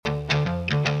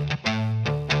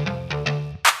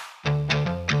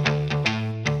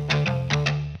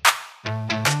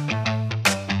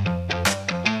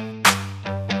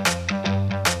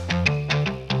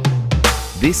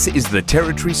This is the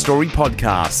Territory Story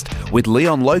Podcast with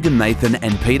Leon Logan Nathan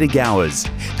and Peter Gowers.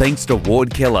 Thanks to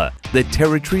Ward Keller, the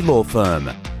Territory Law Firm.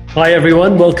 Hi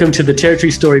everyone, welcome to the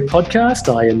Territory Story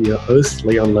Podcast. I am your host,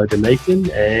 Leon Logan Nathan,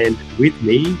 and with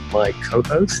me, my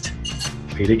co-host,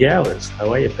 Peter Gowers.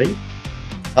 How are you, Pete?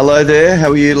 Hello there, how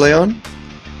are you, Leon?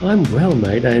 I'm well,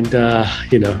 mate, and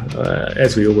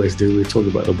as we always do, we talk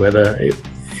about the weather.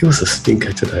 It was a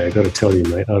stinker today, I've got to tell you,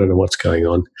 mate. I don't know what's going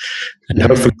on. And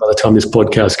hopefully by the time this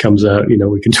podcast comes out,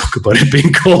 we can talk about it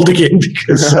being cold again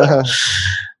because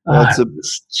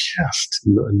it's just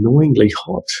annoyingly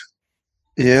hot.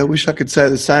 Yeah, I wish I could say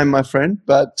the same, my friend,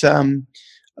 but the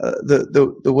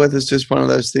weather's just one of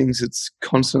those things that's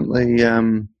constantly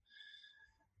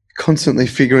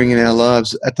figuring in our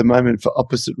lives at the moment for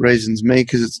opposite reasons. Me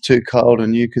because it's too cold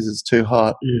and you because it's too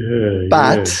hot. Yeah,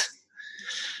 but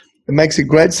it makes a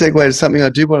great segue to something I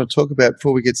do want to talk about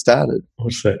before we get started.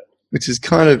 What's that? Which is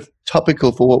kind of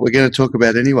topical for what we're going to talk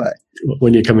about anyway.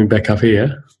 When you're coming back up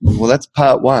here? Well, that's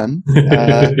part one.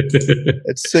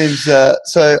 It seems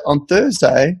so on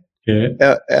Thursday,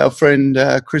 our friend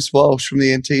Chris Walsh from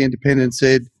the NT Independent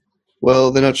said,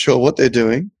 well, they're not sure what they're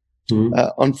doing.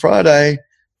 On Friday,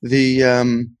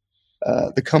 the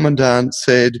Commandant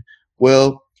said,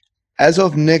 well, as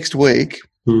of next week,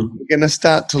 we're going to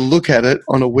start to look at it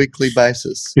on a weekly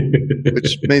basis,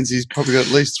 which means he's probably got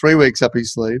at least 3 weeks up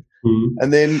his sleeve.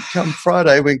 And then come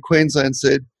Friday, when Queensland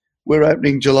said, we're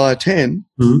opening July 10,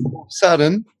 all of a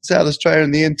sudden, South Australia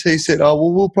and the NT said, oh,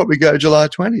 well, we'll probably go July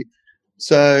 20.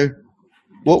 So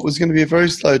what was going to be a very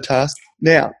slow task.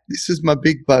 Now, this is my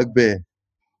big bugbear.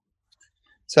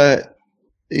 So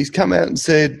he's come out and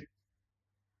said,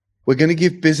 we're going to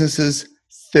give businesses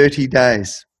 30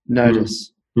 days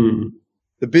notice.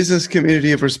 The business community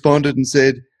have responded and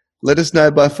said, let us know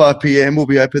by 5 p.m. We'll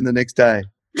be open the next day.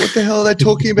 What the hell are they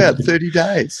talking about, 30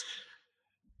 days?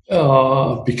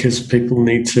 Oh, because people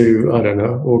need to,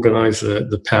 organise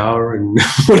the power and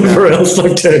whatever else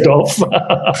I've turned off.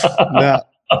 No,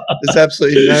 there's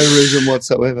absolutely no reason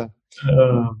whatsoever. I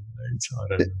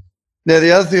don't know. Now,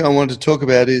 the other thing I wanted to talk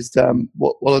about is,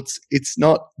 it's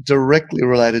not directly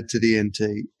related to the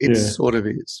NT. It sort of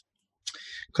is.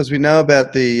 Because we know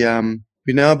about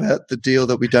the deal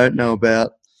that we don't know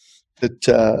about that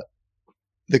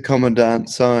the Commandant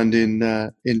signed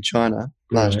in China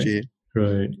last year.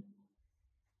 Right.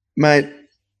 Mate,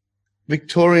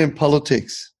 Victorian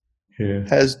politics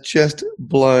has just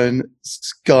blown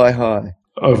sky high.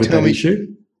 Over that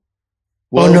issue?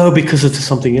 Well, no, because it's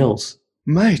something else.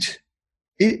 Mate,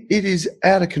 it is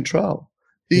out of control.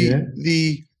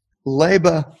 The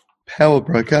Labor power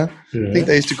broker, I think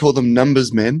they used to call them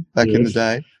numbers men back in the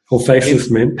day. Or faceless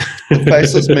men.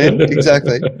 Faceless men,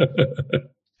 exactly.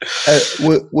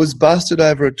 Was busted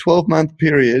over a 12-month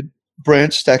period,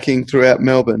 branch stacking throughout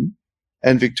Melbourne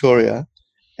and Victoria,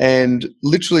 and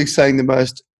literally saying the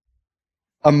most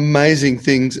amazing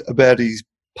things about his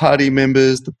party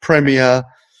members, the Premier,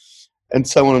 and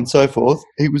so on and so forth.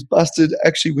 He was busted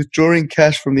actually withdrawing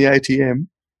cash from the ATM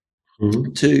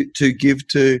to give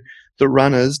to the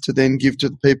runners to then give to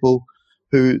the people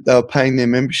who they were paying their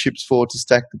memberships for to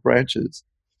stack the branches,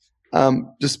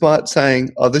 despite saying,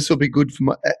 oh, this will be good for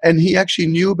my... And he actually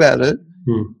knew about it.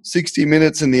 60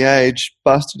 Minutes and The Age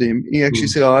busted him. He actually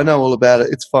said, oh, I know all about it.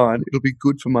 It's fine. It'll be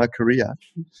good for my career.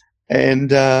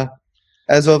 And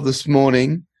as of this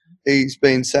morning, he's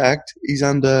been sacked. He's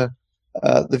under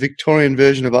the Victorian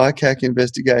version of ICAC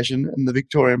investigation, and the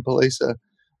Victorian police are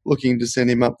looking to send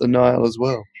him up the Nile as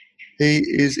well. He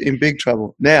is in big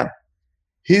trouble. Now,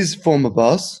 his former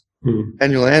boss,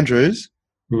 Daniel Andrews,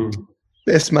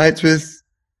 best mates with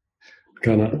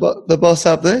the boss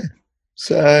up there.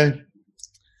 So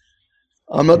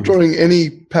I'm not drawing any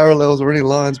parallels or any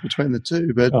lines between the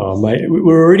two. But oh, mate,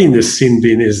 we're already in the sin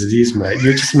bin as it is, mate.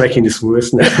 You're just making this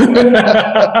worse now.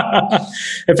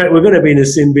 In fact, we're going to be in a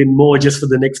sin bin more just for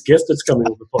the next guest that's coming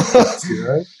on the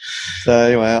podcast, So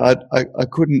anyway, I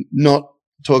couldn't not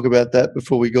talk about that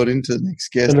before we got into the next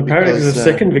guest. And apparently there's a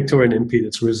second Victorian MP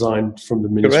that's resigned from the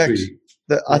ministry.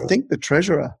 Correct. I think the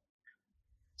Treasurer.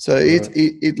 So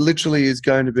it literally is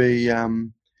going to be...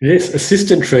 yes,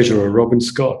 Assistant Treasurer Robin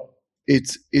Scott.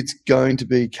 It's going to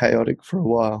be chaotic for a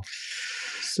while.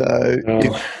 So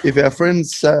if our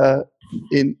friends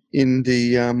in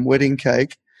the wedding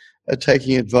cake are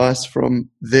taking advice from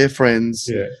their friends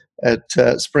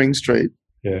at Spring Street,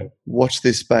 watch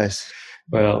this space.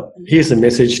 Well, here's a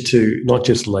message to not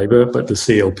just Labor, but the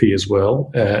CLP as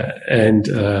well, and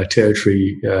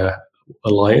Territory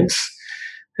Alliance,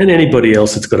 and anybody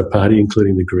else that's got a party,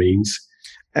 including the Greens.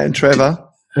 And Trevor.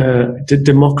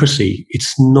 Democracy,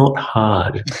 it's not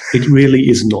hard. It really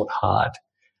is not hard.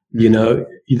 You know,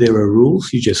 there are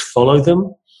rules. You just follow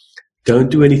them. Don't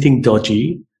do anything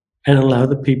dodgy, and allow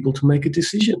the people to make a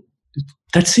decision.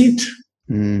 That's it.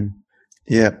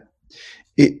 Yeah.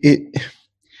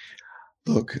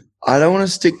 Look, I don't want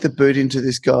to stick the boot into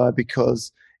this guy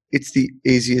because it's the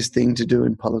easiest thing to do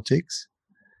in politics.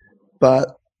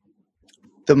 But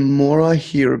the more I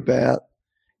hear about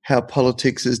how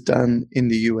politics is done in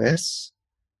the US,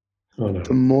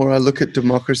 the more I look at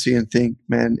democracy and think,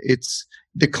 man,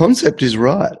 the concept is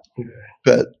right,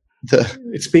 but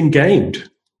it's been gamed.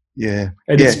 Yeah.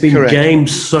 And it's been gamed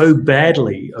so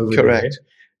badly over there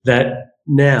that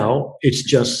now it's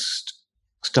just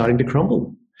starting to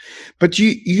crumble. But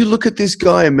you look at this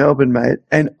guy in Melbourne, mate,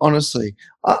 and honestly,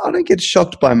 I don't get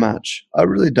shocked by much. I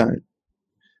really don't.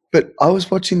 But I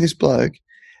was watching this bloke.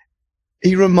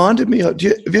 He reminded me of, have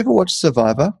you ever watched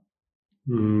Survivor?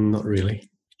 Not really.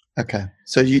 Okay.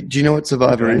 So do you know what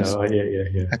Survivor is?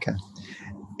 Yeah. Okay.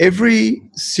 Every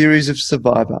series of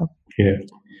Survivor,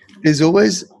 there's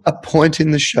always a point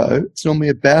in the show, it's normally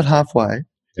about halfway,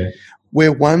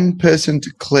 where one person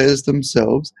declares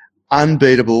themselves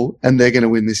unbeatable and they're going to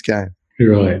win this game.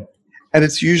 Right. And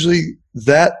it's usually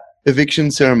that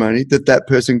eviction ceremony that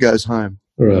person goes home.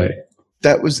 Right.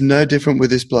 That was no different with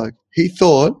this bloke. He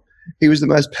thought he was the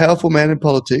most powerful man in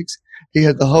politics. He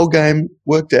had the whole game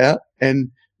worked out and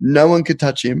no one could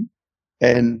touch him.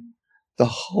 And the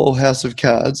whole house of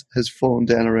cards has fallen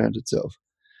down around itself.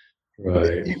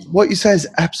 Right. What you say is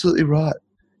absolutely right.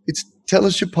 It's tell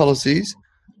us your policies,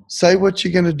 say what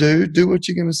you're going to do what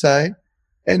you're going to say,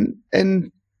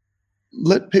 and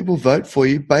let people vote for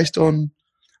you based on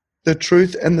the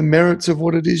truth and the merits of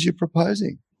what it is you're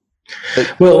proposing.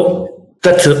 Well,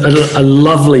 that's a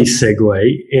lovely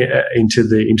segue into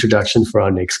the introduction for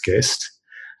our next guest.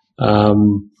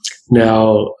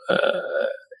 Now,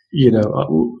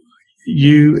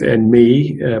 you and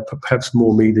me, perhaps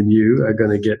more me than you, are going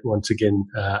to get once again,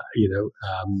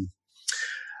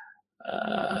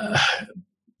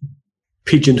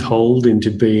 pigeonholed into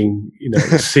being,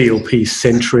 CLP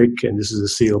centric, and this is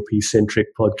a CLP centric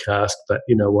podcast. But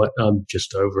you know what? I'm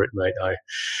just over it, mate.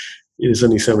 There's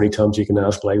only so many times you can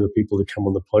ask Labor people to come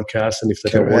on the podcast, and if they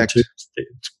don't want to,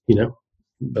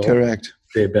 Correct.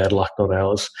 Their bad luck, not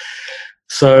ours.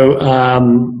 So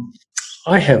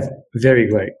I have very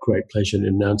great pleasure in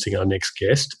announcing our next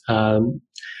guest.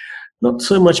 Not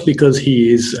so much because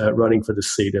he is running for the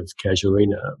seat of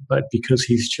Casuarina, but because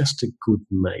he's just a good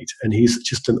mate and he's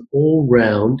just an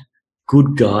all-round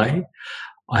good guy.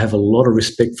 I have a lot of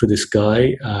respect for this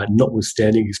guy,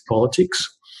 notwithstanding his politics,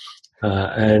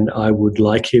 and I would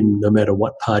like him no matter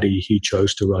what party he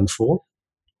chose to run for.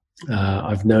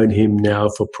 I've known him now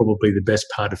for probably the best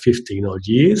part of 15-odd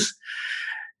years.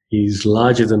 He's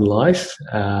larger than life,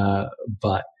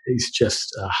 but he's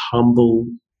just a humble,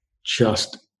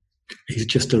 he's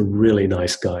just a really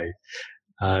nice guy.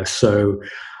 So,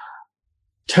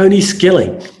 Tony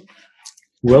Skilling,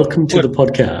 welcome to the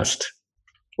podcast.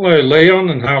 Hello, Leon,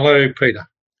 and hello, Peter.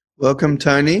 Welcome,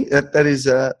 Tony. That is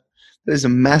a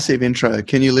massive intro.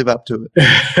 Can you live up to it?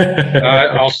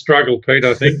 I'll struggle, Pete,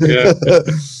 I think.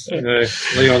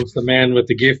 Leon's the man with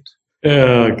the gift.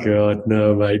 Oh, God,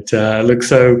 no, mate.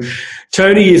 So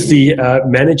Tony is the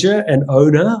manager and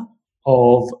owner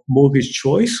of Mortgage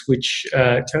Choice, which,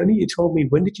 Tony, you told me,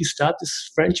 when did you start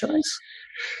this franchise?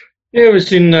 Yeah, it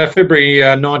was in February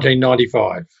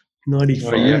 1995.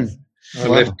 95.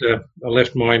 I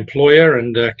left my employer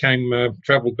and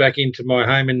travelled back into my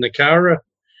home in Nakara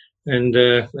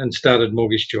and started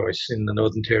Mortgage Choice in the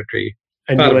Northern Territory,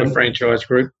 part of a franchise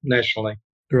group nationally.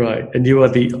 Right, and you are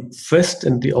the first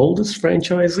and the oldest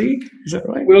franchisee, is that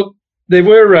right? Well, there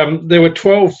were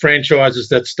 12 franchises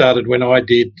that started when I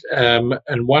did,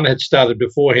 and one had started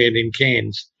beforehand in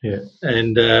Cairns. Yeah,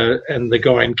 and the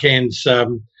guy in Cairns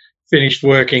finished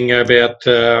working about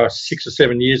 6 or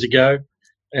 7 years ago,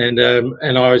 and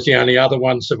I was the only other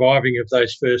one surviving of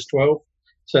those first 12.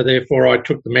 So therefore, I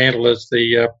took the mantle as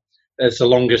the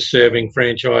longest serving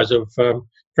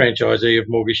franchisee of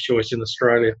Mortgage Choice in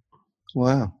Australia.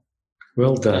 Wow.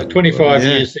 Well done. 25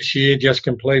 years this year, just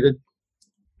completed.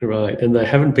 Right, and they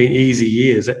haven't been easy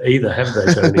years either, have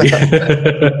they, Tony?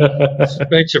 It's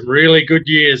been some really good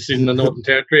years in the Northern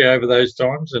Territory over those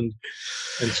times, and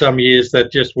some years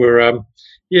that just were,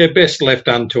 best left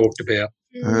untalked about.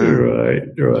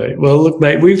 Right. Well, look,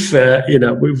 mate, we've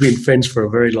been friends for a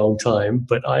very long time,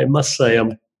 but I must say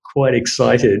I'm quite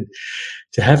excited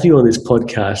to have you on this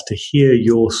podcast to hear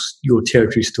your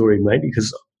territory story, mate,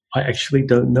 because I actually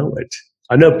don't know it.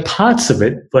 I know parts of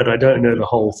it, but I don't know the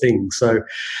whole thing. So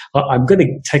I'm going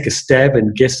to take a stab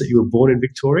and guess that you were born in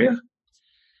Victoria?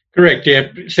 Correct, yeah.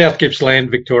 South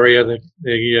Gippsland, Victoria.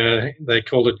 They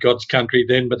called it God's country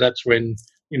then, but that's when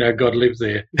God lived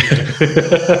there.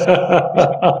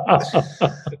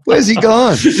 Where's he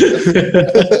gone?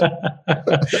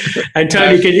 And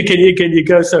Tony, can you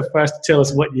go so fast to tell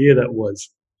us what year that was?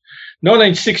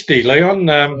 1960, Leon.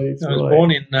 I was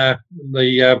born in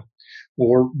the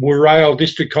Warrail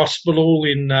District Hospital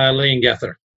in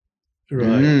Leongatha.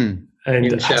 Right. And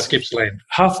in South Gippsland.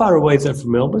 How far away is that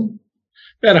from Melbourne?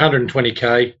 About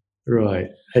 120k.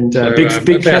 Right. And so, big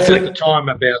Catholic? At the time,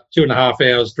 about 2.5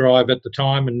 hours drive at the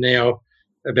time, and now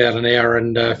about an hour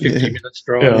and 50 minutes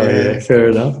drive. Oh, yeah, fair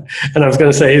enough. And I was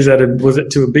going to say, was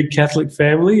it to a big Catholic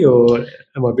family, or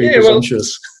am I being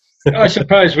presumptuous? I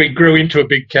suppose we grew into a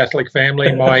big Catholic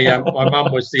family. My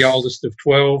mum was the oldest of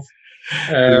 12.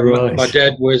 Right. My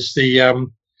dad was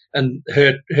and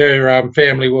her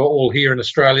family were all here in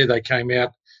Australia. They came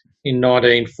out in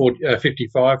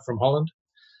 1955 from Holland.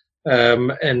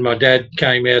 And my dad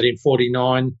came out in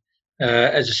 49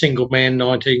 as a single man,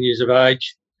 19 years of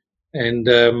age. And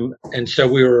so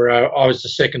we were, I was the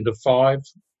second of 5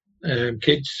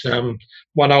 kids,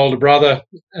 one older brother,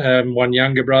 one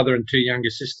younger brother, and 2 younger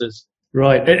sisters.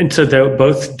 Right. And so they were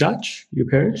both Dutch, your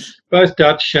parents? Both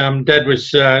Dutch.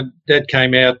 Dad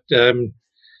came out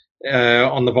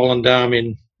on the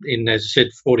Volendam in, as I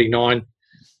said, 49.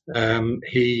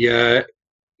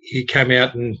 He came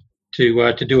out and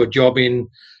to do a job in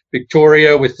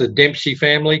Victoria with the Dempsey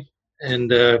family,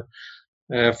 and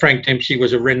Frank Dempsey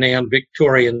was a renowned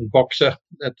Victorian boxer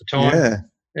at the time,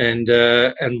 and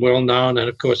well known. And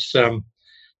of course,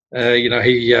 he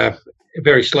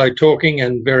very slow talking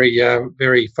and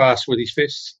very fast with his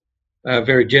fists,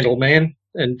 very gentle man.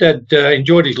 And Dad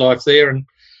enjoyed his life there. And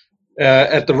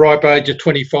at the ripe age of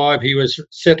 25, he was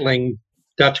settling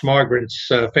Dutch migrants'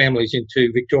 families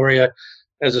into Victoria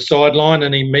as a sideline,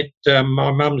 and he met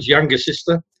my mum's younger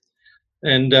sister,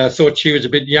 and thought she was a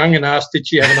bit young, and asked did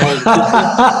she have an older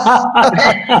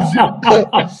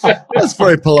sister. That's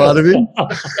very polite of him.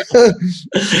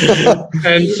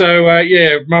 And so,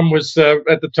 Mum was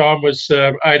at the time was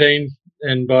 18,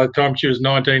 and by the time she was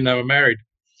 19, they were married.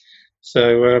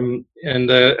 So, and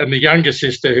the younger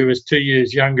sister, who was 2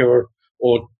 years younger,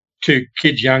 or 2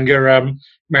 kids younger,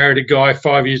 married a guy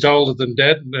 5 years older than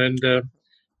Dad,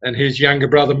 and his younger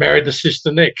brother married the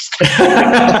sister next.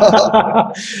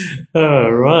 Oh,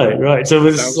 right. So it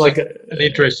was like an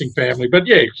interesting family. But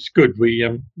yeah, it's good. We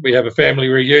have a family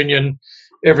reunion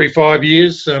every 5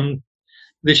 years.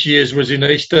 This year's was at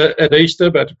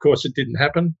Easter, but of course it didn't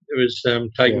happen. It was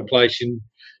taking place in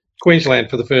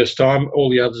Queensland for the first time. All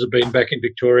the others have been back in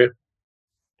Victoria.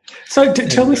 So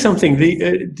tell me something.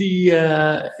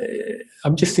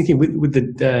 I'm just thinking with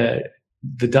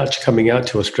the Dutch coming out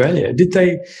to Australia,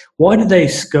 why did they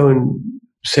go and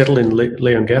settle in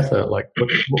Leongatha? Like,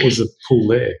 what was the pull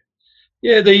there?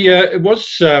 Yeah, it was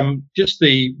just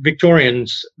the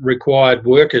Victorians required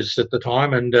workers at the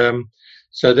time, and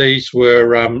so these were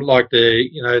like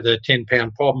the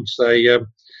 10-pound poms.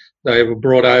 They were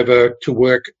brought over to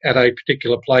work at a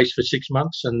particular place for 6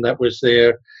 months, and that was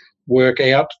their work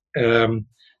out. The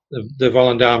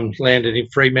Volendam landed in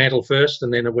Fremantle first,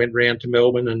 and then it went round to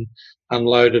Melbourne and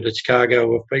unloaded its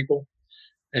cargo of people,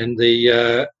 and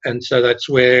so that's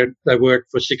where they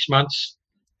worked for 6 months.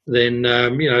 Then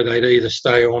they'd either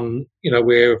stay on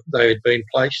where they had been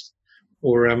placed,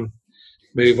 or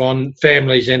move on.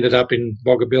 Families ended up in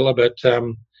Boggabilla, but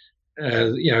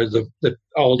the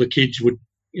older kids would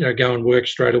go and work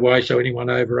straight away. So anyone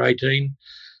over 18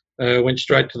 went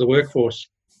straight to the workforce.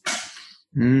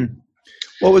 Mm.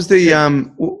 What was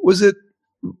was it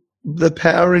the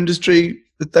power industry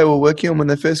that they were working on when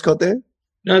they first got there?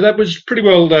 No, that was pretty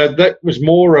well. That was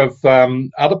more of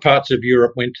other parts of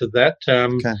Europe went to that.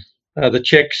 The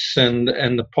Czechs and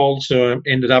the Poles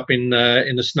ended up in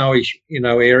the snowy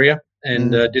area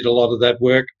and did a lot of that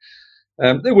work.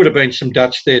 There would have been some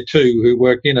Dutch there too who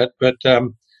worked in it, but they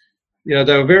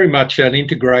were very much an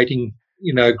integrating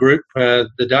group.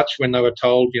 The Dutch, when they were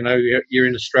told you're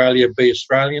in Australia, be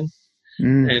Australian,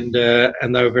 and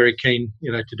they were very keen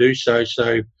to do so.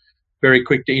 So very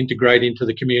quick to integrate into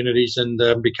the communities and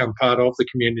become part of the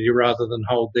community rather than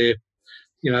hold their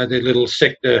little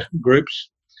sector groups.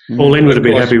 Pauline would have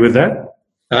been happy with that.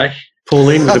 Eh?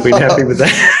 Pauline would have been happy with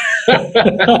that.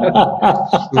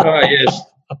 Oh yes,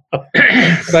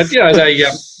 but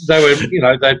they were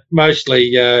they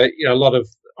mostly a lot of.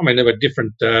 I mean, there were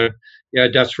different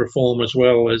Dutch reform as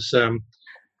well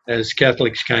as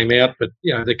Catholics came out, but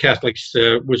the Catholics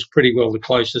was pretty well the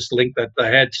closest link that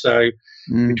they had. So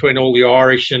between all the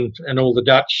Irish and all the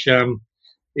Dutch,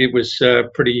 it was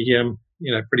pretty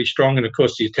pretty strong. And of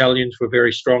course, the Italians were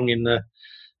very strong in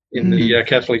the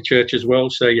Catholic Church as well.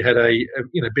 So you had a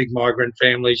big migrant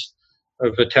families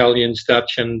of Italians,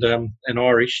 Dutch, and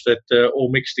Irish that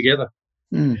all mixed together.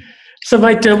 Mm. So,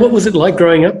 mate, what was it like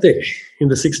growing up there in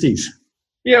the 60s?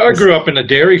 Yeah, I grew up in a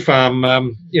dairy farm.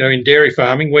 In dairy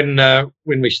farming,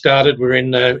 when we started, we were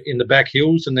in the back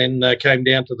hills, and then came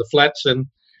down to the flats, and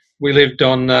we lived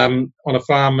on a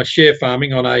farm, a share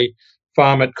farming on a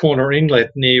farm at Corner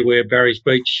Inlet near where Barry's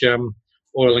Beach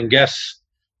oil and gas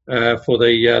for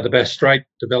the Bass Strait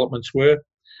developments were.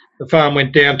 The farm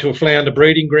went down to a flounder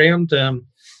breeding ground,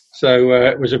 so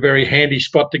it was a very handy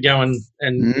spot to go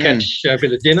and catch a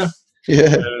bit of dinner.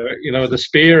 Yeah. The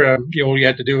spear, all you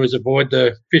had to do was avoid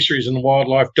the fisheries and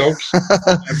wildlife dogs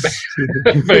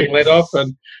being let off.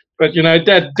 But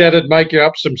Dad would make you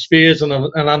up some spears and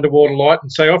an underwater light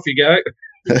and say, off you go,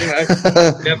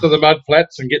 down to the mud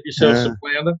flats and get yourself some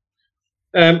flounder.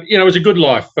 It was a good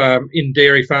life in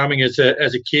dairy farming as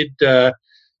a kid.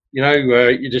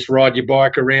 You just ride your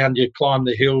bike around, you climb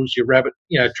the hills, you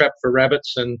trap for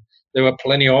rabbits, and there were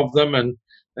plenty of them,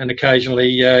 and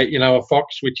occasionally, a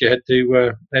fox which you had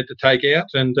to take out,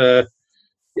 and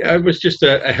it was just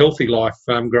a healthy life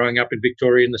growing up in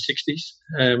Victoria in the 60s,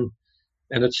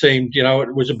 and it seemed,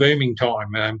 it was a booming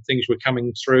time. Things were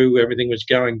coming through, everything was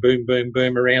going boom, boom,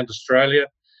 boom around Australia.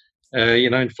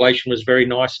 Inflation was very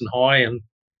nice and high,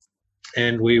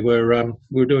 and we were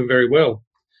doing very well.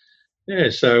 Yeah,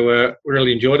 so we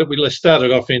really enjoyed it. We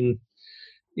started off in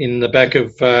the back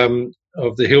of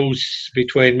the hills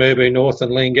between Merbau North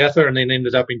and Leongatha, and then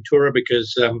ended up in Tura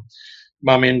because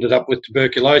Mum ended up with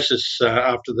tuberculosis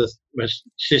after my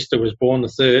sister was born, the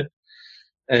third.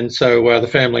 And so the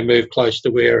family moved close to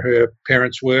where her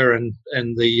parents were, and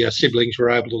the siblings were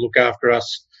able to look after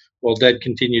us while Dad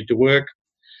continued to work.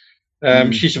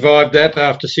 She survived that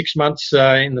after 6 months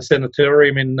in the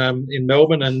sanatorium in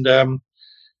Melbourne,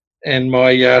 and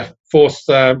my fourth,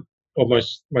 my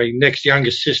next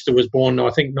youngest sister was born, I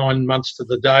think, 9 months to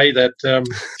the day that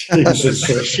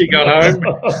she got home.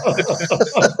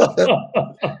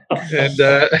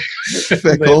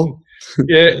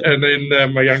 And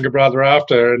then my younger brother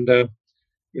after. And,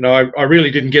 I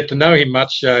really didn't get to know him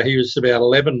much. He was about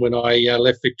 11 when I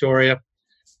left Victoria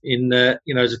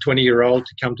as a 20-year-old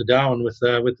to come to Darwin with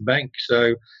the bank.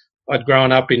 So I'd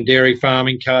grown up in dairy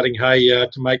farming, carting hay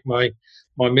to make my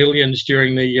millions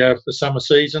during the summer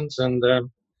seasons, and I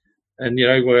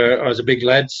was a big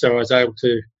lad, so I was able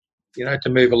to to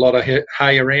move a lot of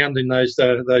hay around in those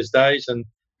days. And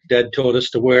Dad taught us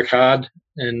to work hard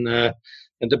and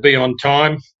to be on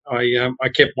time. I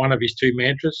kept one of his two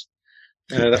mantras.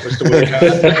 That was to work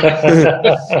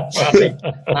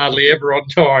hard, hardly ever on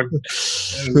time,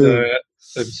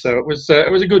 and so it was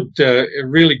a good, a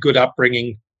really good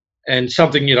upbringing, and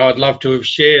something I'd love to have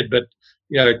shared, but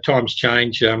times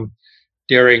change.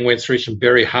 Dairying went through some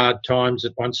very hard times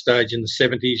at one stage in the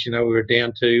 70s. We were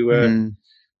down to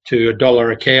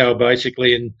 $1 a cow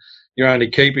basically, and you're only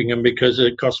keeping them because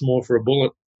it costs more for a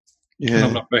bullet. Yeah. And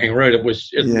I'm not being rude. It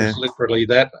was literally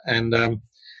that. And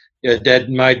Dad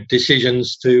made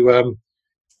decisions to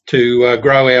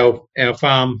grow our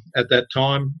farm at that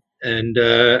time, and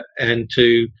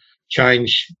to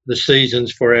change the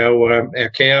seasons for our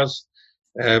cows.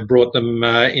 Brought them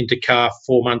into calf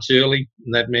 4 months early,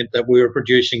 and that meant that we were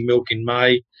producing milk in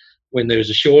May when there was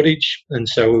a shortage, and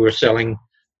so we were selling,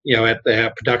 our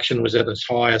production was at its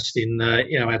highest in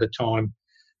at a time,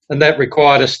 and that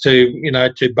required us to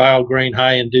bale green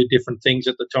hay and do different things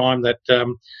at the time that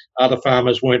other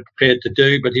farmers weren't prepared to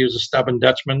do. But he was a stubborn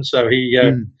Dutchman, so he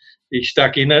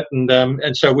stuck in it,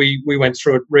 and so we went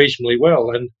through it reasonably well.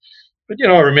 But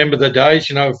I remember the days,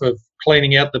 of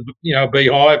cleaning out the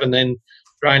beehive and then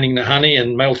draining the honey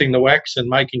and melting the wax and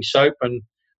making soap, and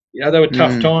they were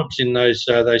tough times in those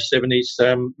 70s,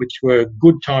 which were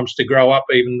good times to grow up,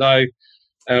 even though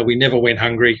we never went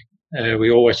hungry. We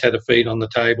always had a feed on the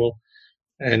table,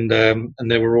 and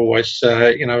there were always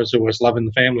I was always loving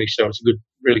the family, so it was a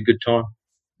really good time.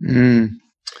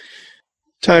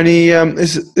 Tony,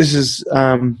 this is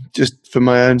just for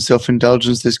my own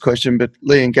self-indulgence, this question, but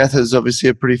Leongatha is obviously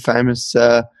a pretty famous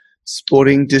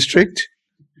sporting district.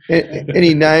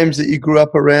 Any names that you grew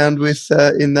up around with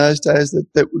in those days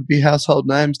that would be household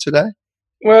names today?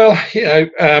 Well,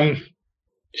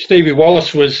 Stevie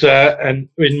Wallace was in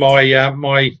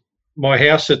my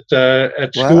house at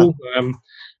school. I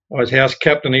was house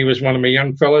captain. He was one of my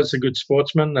young fellas, a good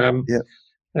sportsman.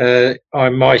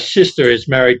 My sister is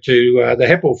married to the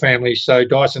Heppel family, so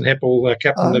Dyson Heppel,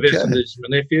 captain of Essendon, is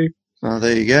my nephew. Oh,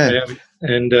 there you go.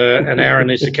 And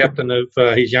Aaron is the captain of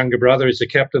his younger brother is the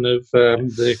captain of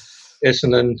the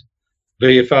Essendon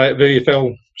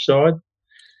VFL side.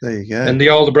 There you go. And the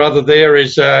older brother there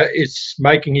is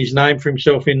making his name for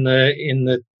himself in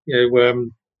the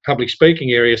public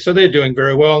speaking area. So they're doing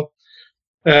very well.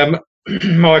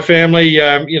 My family,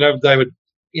 they would,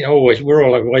 we're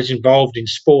always involved in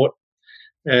sport.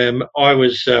 I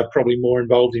was probably more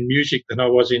involved in music than I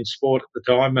was in sport at the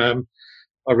time.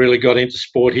 I really got into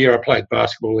sport here. I played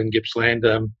basketball in Gippsland.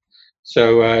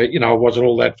 So I wasn't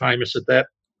all that famous at that.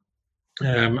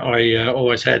 I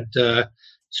always had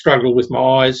struggled with my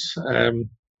eyes,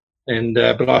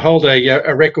 but I hold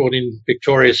a record in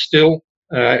Victoria still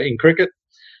in cricket,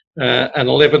 an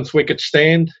 11th wicket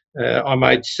stand. I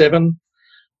made 7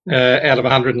 out of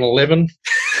 111.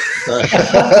 I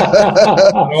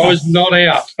was not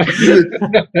out.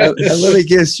 Let me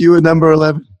guess, you were number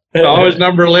 11. I was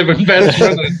number 11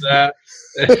 batsman,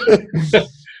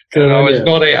 and I was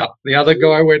not out. The other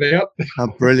guy went out. Oh,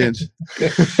 brilliant.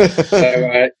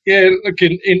 So, look,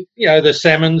 in the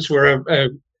Salmons were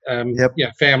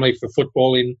a family for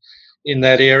football in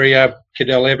that area.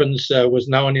 Cadell Evans was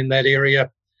known in that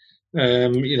area,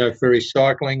 for his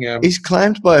cycling. He's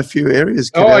claimed by a few areas.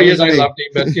 Cadell, yes, they loved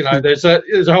him, but there's a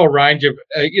whole range of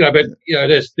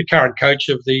there's the current coach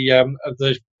of the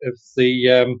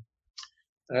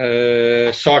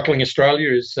Cycling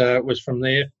Australia was from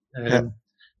there.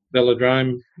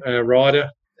 Velodrome rider,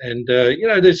 and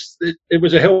it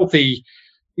was a healthy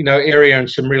area, and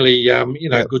some really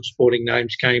good sporting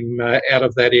names came out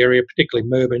of that area, particularly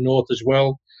Melbourne North as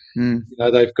well.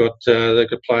 They've got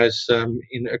players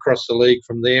across the league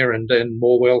from there, and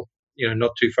Morwell,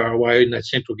 not too far away in that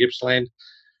central Gippsland.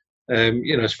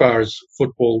 As far as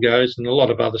football goes, and a lot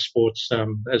of other sports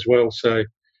as well. So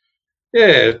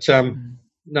it's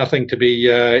nothing to be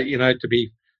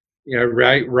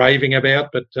raving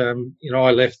about, but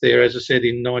I left there, as I said,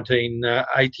 in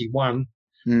 1981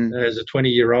 as a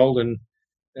 20-year-old, and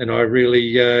I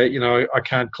really I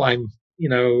can't claim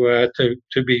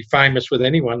to be famous with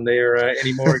anyone there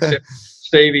anymore except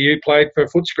Stevie, who played for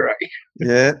Footscray.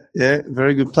 Yeah,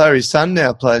 very good player. His son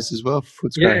now plays as well for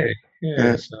Footscray.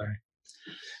 Yeah.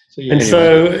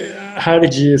 So how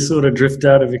did you sort of drift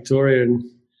out of Victoria and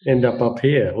end up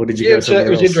here, or did you go somewhere else?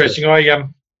 It was interesting.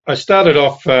 I started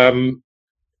off, my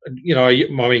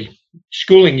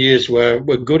schooling years were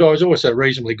good. I was always a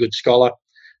reasonably good scholar,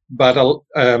 but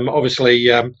obviously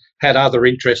had other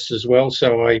interests as well.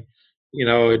 So I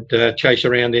would chase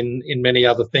around in many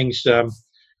other things. I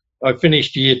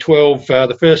finished year 12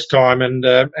 the first time and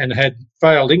had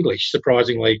failed English,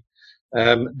 surprisingly.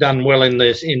 Done well in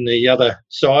the other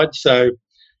side. So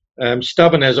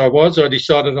stubborn as I was, I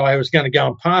decided I was going to go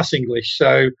and pass English.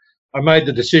 So I made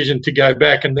the decision to go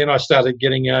back, and then I started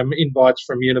getting invites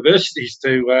from universities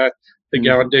to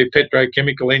go and do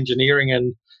petrochemical engineering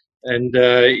and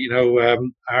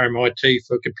RMIT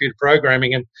for computer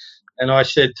programming. And I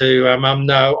said to Mum,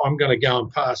 no, I'm going to go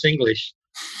and pass English.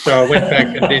 So I went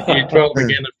back and did year 12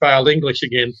 again and failed English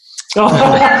again. And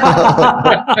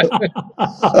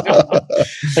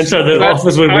so the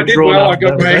offers were withdrawn. I did well. I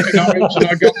got my economics and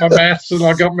I got my maths and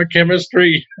I got my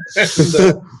chemistry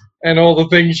and all the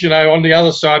things, on the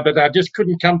other side. But I just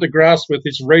couldn't come to grasp with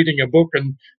this reading a book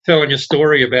and telling a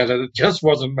story about it. It just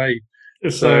wasn't me.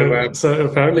 So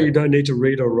apparently you don't need to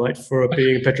read or write for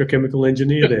being a petrochemical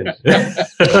engineer then.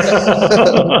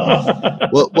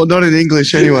 well, not in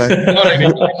English anyway. Not in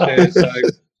English, yeah.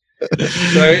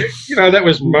 So that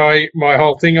was my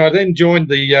whole thing. I then joined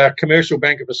the Commercial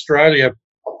Bank of Australia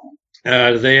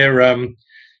there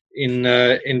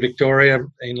in Victoria,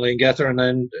 in Leongatha,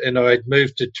 and I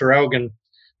moved to Traralgon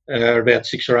about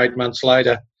 6 or 8 months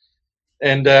later.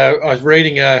 And I was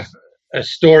reading a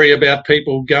story about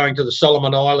people going to the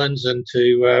Solomon Islands and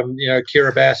to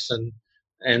Kiribati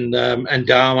and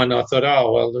Darwin. I thought,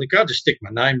 oh well, I'll just stick my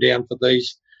name down for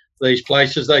these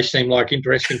places. They seem like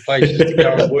interesting places to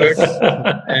go and work,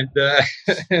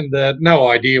 and no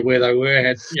idea where they were.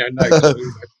 Had no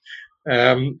clue.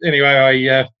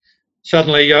 Anyway,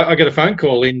 suddenly I got a phone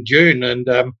call in June, and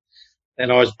I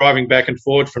was driving back and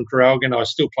forward from Traralgon. I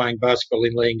was still playing basketball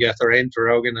in Leongatha and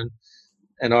Traralgon,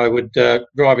 and I would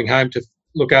driving home to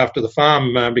look after the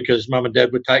farm because Mum and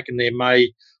Dad were taking their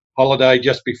May holiday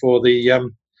just before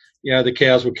the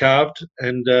cows were calved,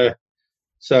 and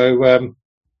so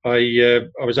I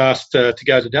was asked to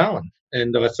go to Darwin,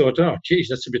 and I thought, oh, geez,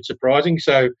 that's a bit surprising.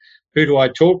 So who do I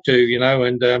talk to,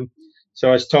 and so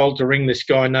I was told to ring this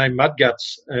guy named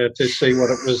Mudguts to see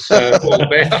what it was all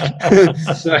about.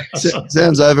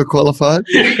 Sounds overqualified.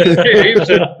 He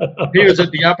was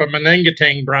at the Upper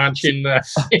Manangatang branch in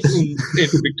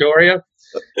Victoria,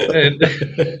 And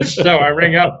so I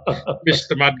rang up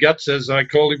Mr. Mudguts, as I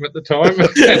called him at the time. I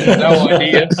had no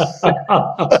idea.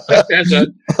 As a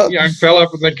young fella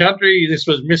from the country, this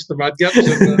was Mr. Mudguts.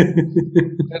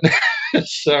 And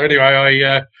so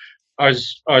anyway, I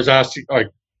was asked.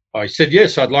 I said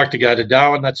yes, I'd like to go to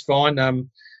Darwin. That's fine.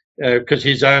 Because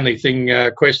his only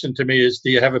question to me is, "Do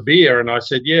you have a beer?" And I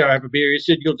said, "Yeah, I have a beer." He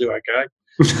said, "You'll do okay."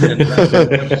 And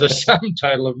that was the sum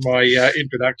total of my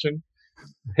introduction.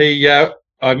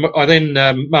 I then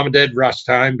Mum and Dad rushed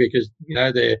home because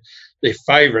their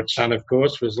favourite son, of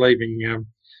course, was leaving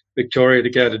Victoria to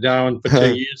go to Darwin for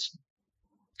 2 years,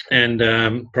 and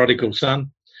prodigal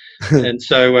son. And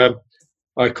so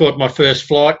I caught my first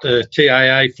flight, the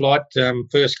TAA flight,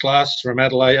 first class from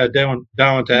Adelaide, Darwin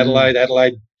to Adelaide,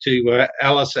 Adelaide to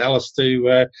Alice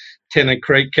to Tennant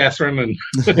Creek, Catherine, and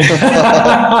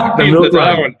into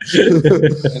Darwin.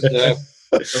 And,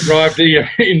 arrived here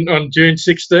on June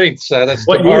 16th, so that's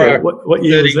what tomorrow. Year? What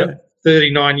year was that?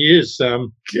 39 years.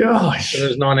 Gosh. It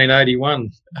was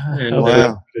 1981. And,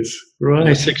 wow. Right.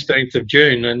 The 16th of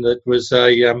June, and it was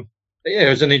it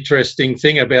was an interesting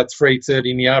thing. About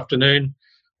 3:30 in the afternoon,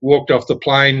 walked off the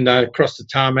plane, across the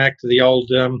tarmac to the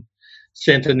old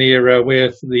centre near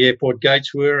where the airport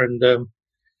gates were, and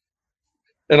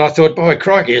I thought, boy,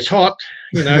 crikey, it's hot,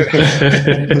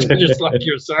 just like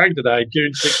you were saying today,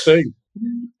 June 16th.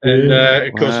 And,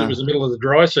 of course, it was the middle of the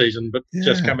dry season, but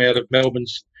just come out of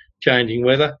Melbourne's changing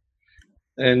weather.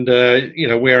 And,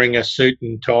 wearing a suit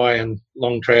and tie and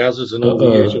long trousers and all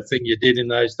the usual thing you did in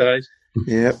those days.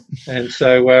 Yep. And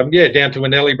so, down to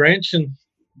Winnellie Branch, and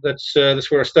that's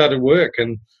where I started work,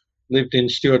 and lived in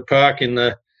Stuart Park in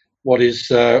what is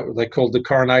they called the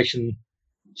Coronation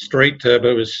Street, but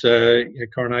it was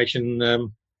Coronation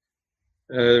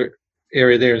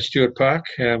area there in Stuart Park,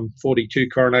 42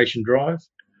 Coronation Drive.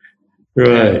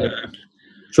 Right. And,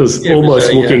 so it's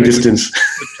almost walking distance.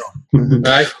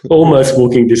 Almost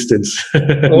walking distance.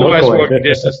 Almost walking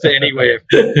distance to anywhere,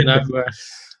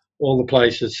 all the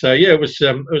places. So it was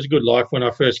a good life when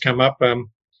I first come up.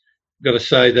 Got to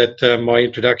say that my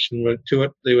introduction to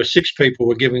it, there were 6 people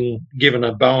were given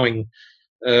a Boeing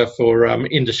for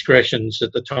indiscretions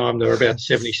at the time. There were about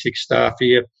 76 staff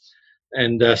here,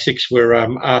 and 6 were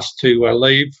asked to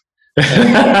leave. They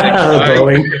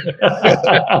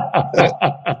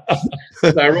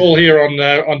were all here on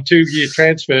 2-year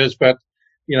transfers, but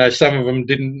some of them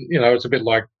didn't. It's a bit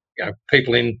like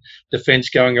people in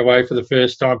defence going away for the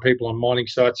first time. People on mining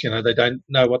sites, they don't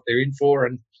know what they're in for,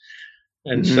 and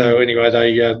so anyway,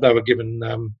 they were given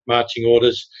marching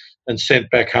orders and sent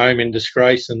back home in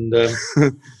disgrace, and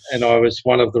and I was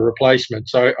one of the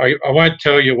replacements. So I won't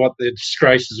tell you what the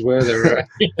disgraces were. They're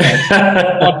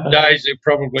modern days, they're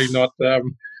probably not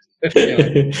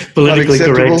politically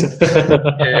correct.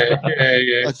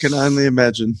 yeah. I can only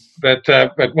imagine. But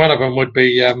one of them would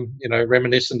be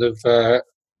reminiscent of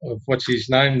what's his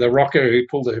name, the rocker who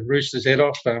pulled the rooster's head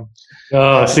off.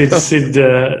 Sid. What's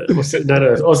it? No,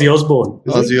 Ozzy Osbourne.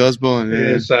 Ozzy Osbourne.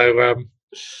 Yeah.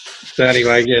 So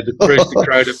anyway, the rooster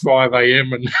crowed at 5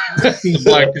 a.m. and the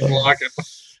bloke didn't like it.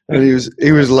 And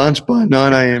he was lunch by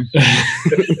 9 a.m.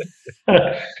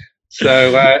 So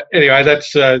anyway,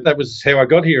 that was how I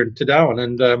got here to Darwin,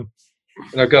 and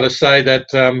I've got to say that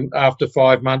after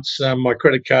 5 months, my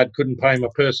credit card couldn't pay my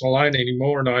personal loan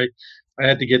anymore, and I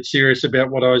had to get serious about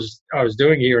what I was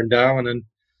doing here in Darwin,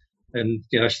 and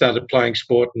started playing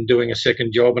sport and doing a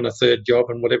second job and a third job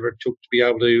and whatever it took to be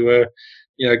able to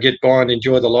get by and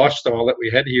enjoy the lifestyle that we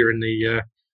had here in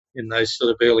those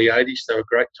sort of early 80s. They were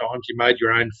great times. You made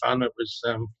your own fun. It was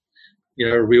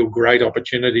a real great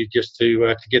opportunity just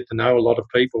to get to know a lot of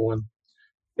people, and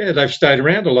they've stayed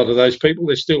around. A lot of those people,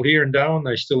 they're still here in Darwin.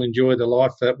 They still enjoy the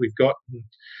life that we've got, and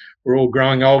we're all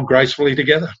growing old gracefully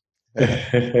together.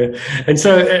 And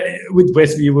so with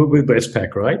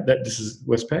Westpac, right? This is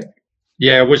Westpac?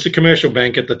 Yeah, it was a commercial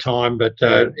bank at the time, but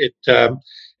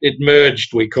it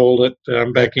merged, we called it,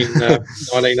 back in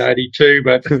 1982.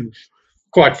 But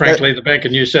quite frankly, the Bank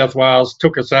of New South Wales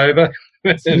took us over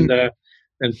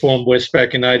and formed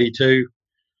Westpac in 82.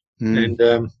 And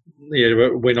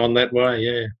it went on that way,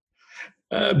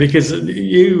 yeah. Because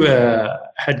you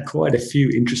had quite a few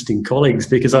interesting colleagues,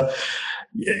 because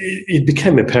it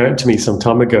became apparent to me some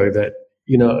time ago that,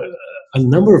 a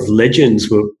number of legends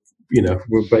were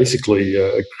basically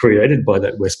created by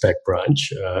that Westpac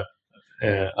branch,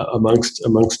 amongst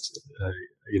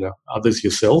others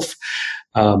yourself.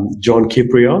 John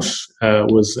Kiprios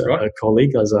was a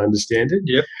colleague, as I understand it.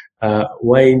 Yep.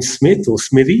 Wayne Smith, or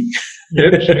Smithy.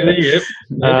 Yep, Smithy, yep.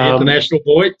 The international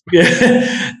boy.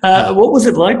 Yeah. What was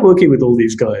it like working with all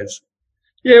these guys?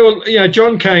 Yeah, well,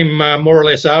 John came more or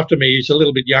less after me. He's a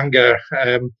little bit younger.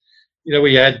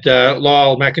 We had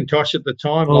Lyle McIntosh at the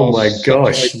time. Oh Lyle's my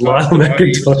gosh, Lyle McIntosh. He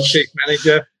was the chief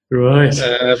manager. Right.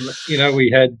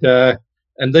 We had,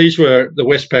 and these were the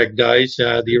Westpac days.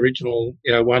 The original,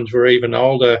 ones were even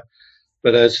older.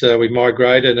 But as we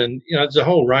migrated, and there's a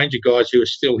whole range of guys who are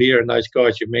still here, and those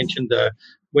guys you mentioned,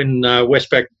 when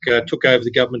Westpac took over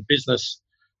the government business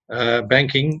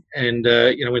banking, and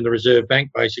when the Reserve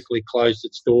Bank basically closed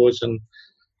its doors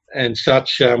and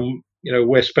such,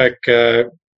 Westpac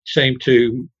seemed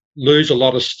to lose a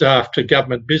lot of staff to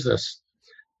government business,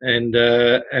 and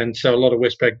so a lot of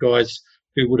Westpac guys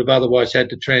who would have otherwise had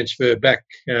to transfer back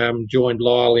joined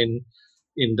Lyle in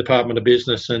Department of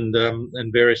Business and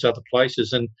various other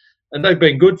places, and they've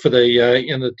been good for the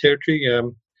the territory.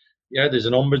 There's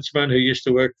an ombudsman who used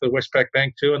to work for the Westpac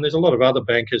Bank too, and there's a lot of other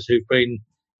bankers who've been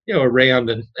around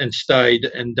and stayed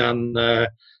and done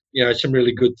some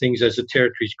really good things as the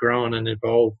territory's grown and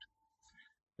evolved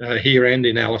here and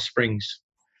in Alice Springs.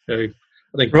 So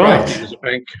I think Crafty was a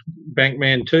bank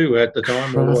man too at the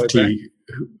time. Crafty,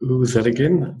 who was that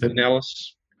again? In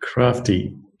Alice.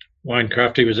 Crafty. Wayne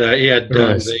Crafty was he had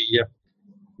the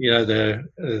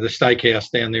steakhouse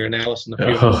down there in Alice and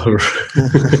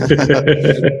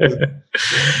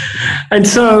And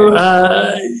so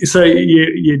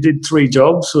you did 3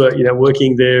 jobs,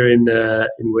 working there in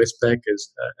Westpac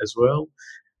as well,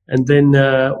 and then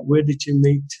where did you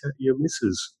meet your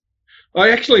missus? I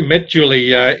actually met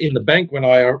Julie in the bank when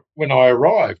I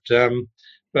arrived,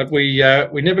 but we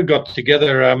never got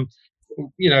together,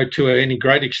 to any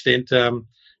great extent.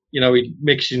 We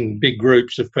mixed in big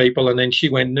groups of people, and then she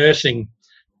went nursing,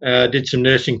 did some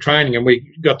nursing training, and we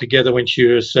got together when she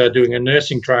was doing a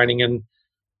nursing training, and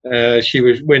she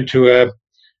went to her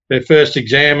first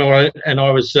exam, and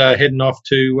I was heading off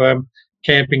to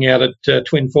camping out at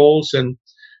Twin Falls, and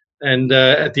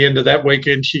at the end of that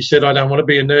weekend, she said, "I don't want to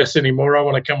be a nurse anymore. I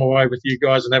want to come away with you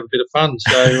guys and have a bit of fun."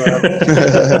 So,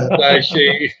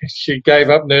 she gave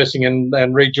up nursing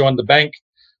and rejoined the bank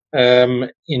in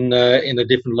a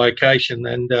different location,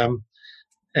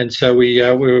 and so we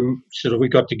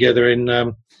got together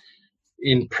in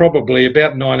probably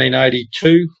about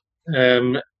 1982.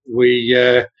 I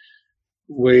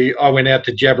went out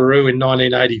to Jabiru in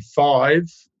 1985.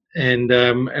 And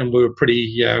we were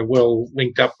pretty well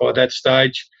linked up by that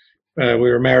stage. We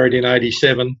were married in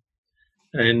 '87,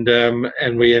 and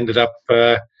we ended up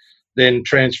then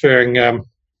transferring. I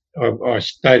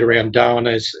stayed around Darwin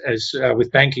as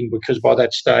with banking, because by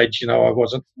that stage, I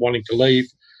wasn't wanting to leave,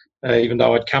 even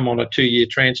though I'd come on a 2-year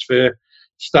transfer.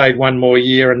 Stayed 1 more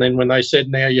year, and then when they said,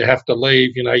 "Now you have to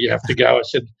leave, you have to go," I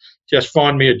said, "Just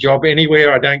find me a job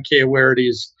anywhere. I don't care where it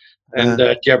is." And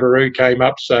Jabiru came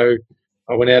up, so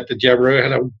I went out to Jabiru,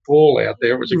 had a ball out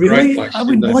there. It was a great place. I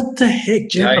mean, what the heck?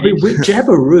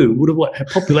 Jabiru would have a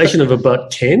population of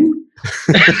about 10?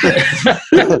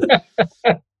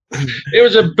 It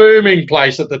was a booming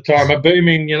place at the time, a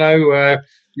booming,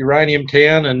 uranium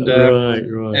town, and right.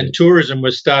 And tourism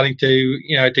was starting to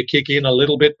kick in a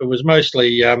little bit, but was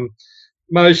mostly the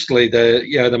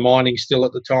mining still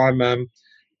at the time.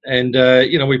 And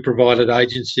we provided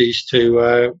agencies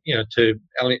to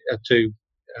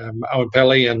Owen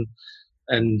Pelly and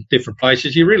different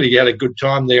places. You really had a good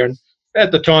time there. And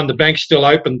at the time, the bank still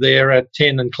opened there at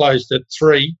 10 and closed at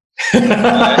 3.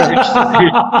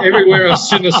 Everywhere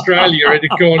else in Australia, it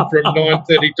had gone from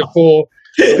 9:30 to 4.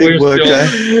 We were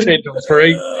still 10 to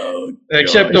 3.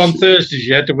 Except on Thursdays,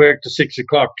 you had to work to 6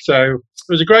 o'clock. So it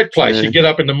was a great place. Yeah. You get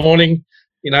up in the morning,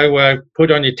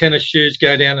 put on your tennis shoes,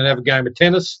 go down and have a game of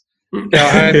tennis, go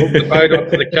home, hook the boat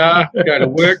onto the car, go to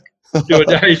work, do a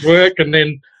day's work, and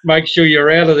then make sure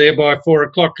you're out of there by 4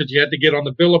 o'clock, because you had to get on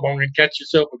the billabong and catch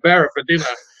yourself a barra for dinner.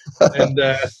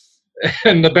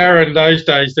 And the barra in those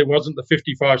days, there wasn't the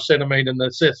 55 centimetre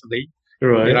necessity.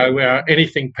 Right.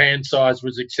 Anything pan size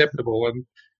was acceptable,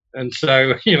 and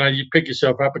so you pick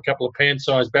yourself up a couple of pan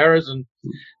size barras, and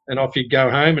off you'd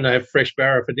go home and have fresh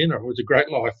barra for dinner. It was a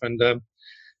great life, and I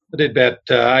did about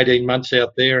 18 months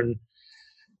out there, and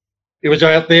it was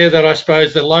out there that I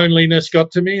suppose the loneliness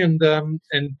got to me, and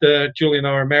Julie and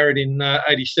I were married in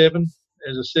 '87,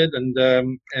 as I said, and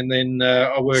then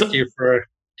I worked here for a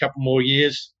couple more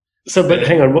years. So, but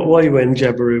hang on, while you were in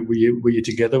Jabiru, were you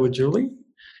together with Julie?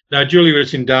 No, Julie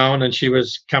was in Darwin, and she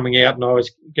was coming out, and I was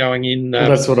going in.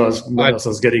 That's what I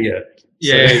was getting at.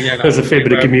 Yeah, so, there's a fair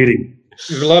bit of commuting.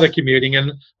 There's a lot of commuting,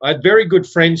 and I had very good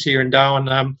friends here in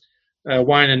Darwin.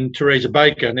 Wayne and Teresa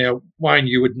Baker. Now, Wayne,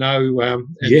 you would know. And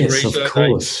yes, Teresa, of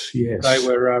course. Yes, they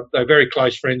were very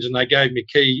close friends, and they gave me a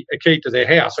key to their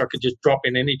house. I could just drop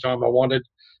in any time I wanted,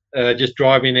 just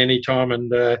drive in any time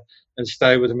and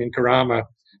stay with them in Karama.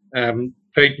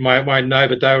 Pete won't know,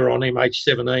 but they were on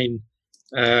MH17,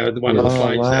 one of the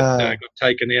planes that got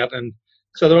taken out, and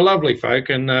so they were lovely folk,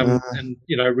 and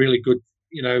really good,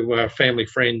 family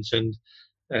friends, and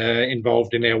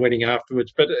involved in our wedding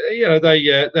afterwards. But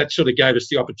they that sort of gave us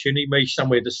the opportunity, me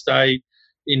somewhere to stay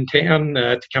in town,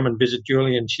 to come and visit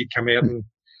Julie, and she'd come out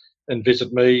and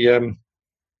visit me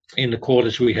in the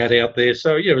quarters we had out there.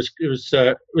 So it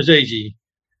was easy,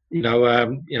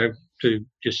 to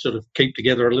just sort of keep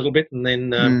together a little bit, and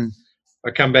then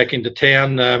I come back into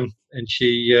town, and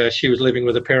she was living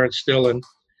with her parents still, and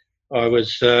I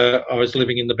was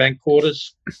living in the bank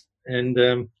quarters,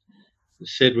 and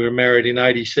said we were married in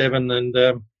 '87, and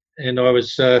I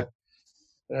was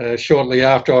shortly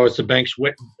after, I was the bank's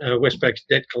Westpac's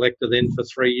debt collector then for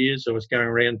 3 years. I was going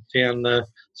around town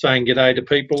saying g'day to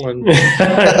people and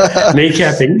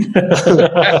kneecapping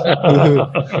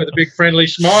with a big friendly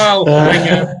smile,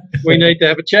 saying, we need to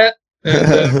have a chat.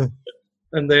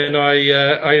 And then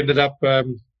I ended up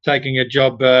taking a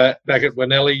job back at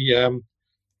Wanelli,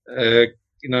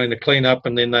 in the clean-up,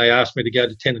 and then they asked me to go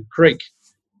to Tennant Creek.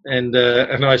 And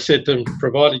I said to them,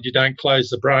 provided you don't close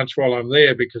the branch while I'm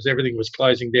there, because everything was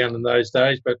closing down in those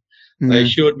days. But they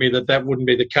assured me that wouldn't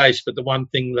be the case. But the one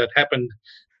thing that happened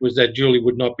was that Julie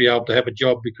would not be able to have a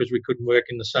job because we couldn't work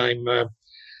in the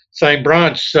same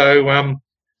branch. So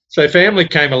family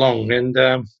came along, and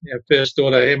our first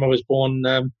daughter Emma was born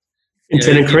in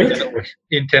Tennant Creek.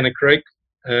 In Tennant Creek.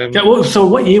 So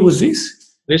what year was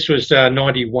this? This was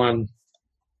 91.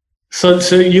 So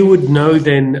you would know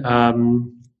then.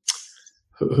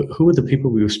 Who were the people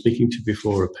we were speaking to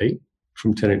before, Pete,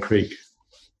 from Tennant Creek?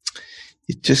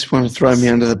 You just want to throw me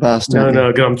under the bus, don't you?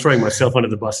 No, I'm throwing myself under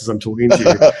the bus as I'm talking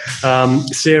to you.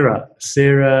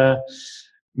 Sarah,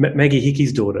 Maggie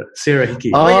Hickey's daughter, Sarah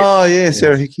Hickey. Oh, yeah,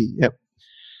 Sarah Hickey, yep.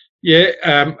 Yeah,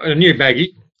 I knew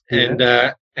Maggie, and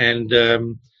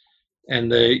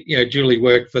Julie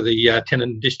worked for the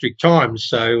Tennant District Times,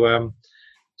 so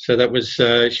that was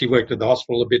she worked at the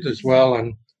hospital a bit as well,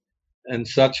 and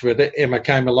such. But Emma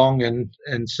came along,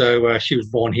 and so she was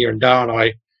born here in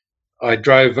Darwin. I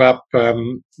drove up,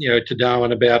 to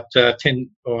Darwin about 7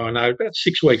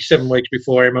 weeks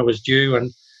before Emma was due,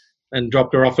 and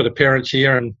dropped her off at her parents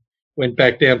here, and went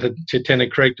back down to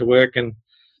Tennant Creek to work. And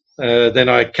then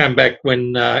I came back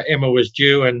when Emma was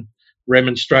due, and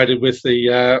remonstrated with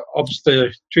the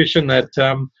obstetrician that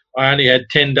I only had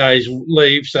 10 days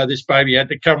leave, so this baby had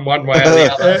to come one way or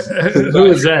the other. Who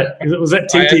was that? Was that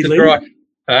T.T. Lee?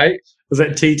 Hey? Was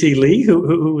that T.T. Lee?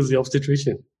 Who was the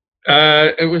obstetrician?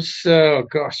 It was, I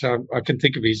can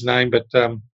think of his name, but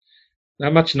a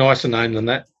much nicer name than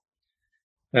that.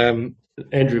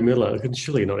 Andrew Miller.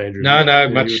 Surely not Andrew No, Miller.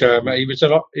 no, much. He was a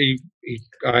lot.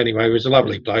 Anyway, he was a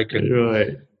lovely bloke.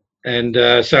 Right. And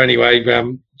so anyway,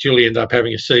 Julie ended up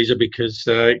having a Caesar because,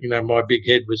 my big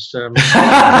head was a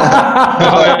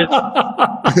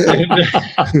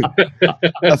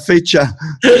feature.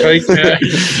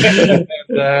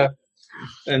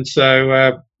 And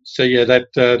so yeah,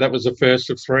 that was the first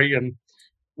of three. And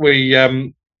we,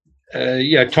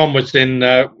 Tom was then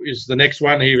is the next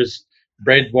one. He was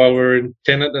bred while we were in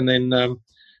Tennant, and then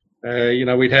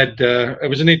we'd had it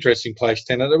was an interesting place,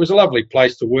 Tennant. It was a lovely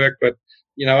place to work, but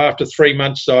after 3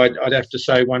 months, I'd have to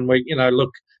say one week, look,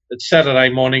 it's Saturday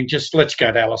morning, just let's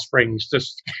go to Alice Springs.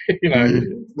 Just, we're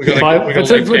going to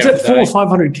leave. It's at 400 or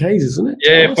 500 Ks, isn't it?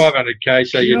 Yeah, 500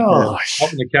 Ks. So you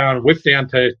hop in the car and whip down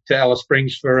to Alice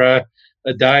Springs for a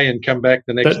day and come back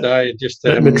the next day. And just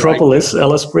Metropolis,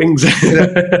 Alice Springs.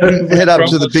 Head up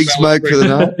to the Big Smoke for the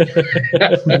night.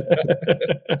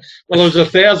 Well, it was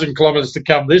 1,000 kilometres to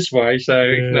come this way, so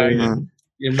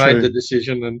you made the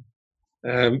decision. And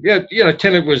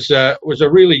Tennant was a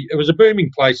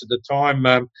booming place at the time.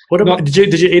 Did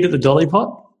you eat at the Dolly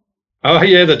Pot? Oh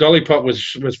yeah, the Dolly Pot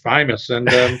was famous, and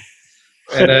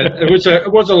it was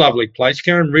a lovely place.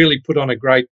 Karen really put on a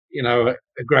great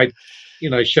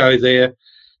show there.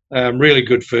 Really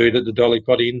good food at the Dolly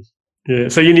Pot Inn. Yeah.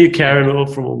 So you knew Karen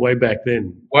from way back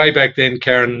then. Way back then,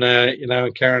 Karen.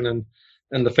 Karen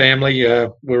and the family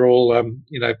were all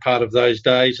part of those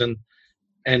days, and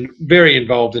very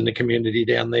involved in the community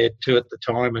down there too at the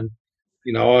time. And,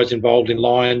 I was involved in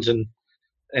Lions and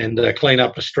Clean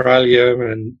Up Australia.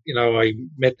 And, I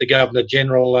met the Governor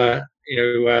General,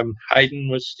 Hayden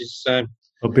was his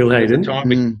Bill Hayden. At the time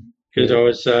because I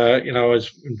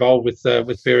was involved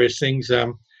with various things. I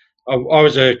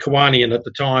was a Kiwanian at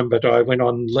the time, but I went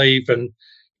on leave and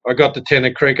I got to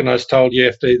Tennant Creek and I was told you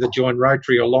have to either join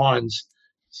Rotary or Lions.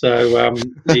 So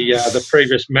the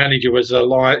previous manager was a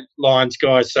Lions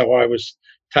guy, so I was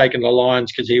taken the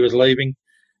Lions because he was leaving,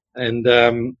 and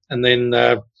then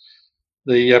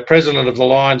the president of the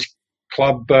Lions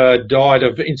club died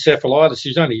of encephalitis. He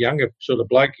was only a younger sort of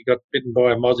bloke. He got bitten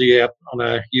by a mozzie out on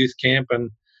a youth camp, and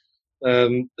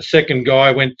the second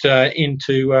guy went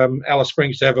into Alice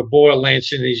Springs to have a boil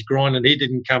lanced in his groin, and he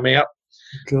didn't come out.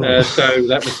 So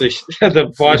that was the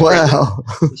vice president.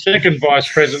 The second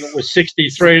vice president was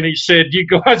 63, and he said, "You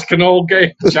guys can all go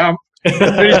jump. Who's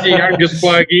the youngest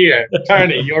bloke here?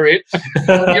 Tony, you're it.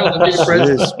 You're the new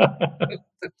president."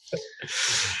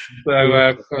 So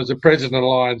I was the president of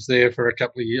Lions there for a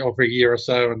year or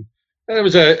so, and it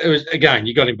was again,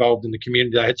 you got involved in the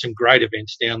community. They had some great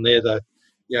events down there. The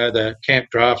camp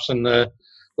drafts and the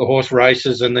horse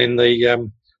races, and then the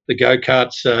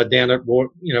go-karts down at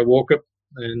Walkup,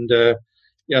 and they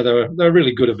were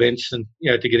really good events, and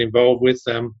to get involved with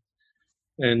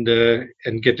and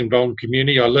get involved in the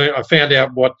community. I found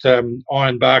out what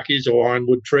ironbark is, or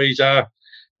ironwood trees are,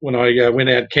 when I went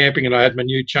out camping, and I had my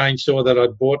new chainsaw that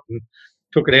I'd bought and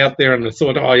took it out there, and I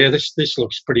thought, oh yeah, this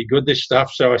looks pretty good, this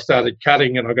stuff. So I started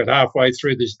cutting, and I got halfway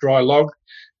through this dry log,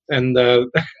 and it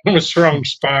was throwing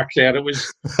sparks out. It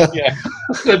was,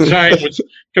 the chain was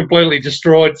completely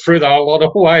destroyed through the whole lot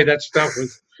of the way. That stuff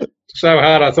was so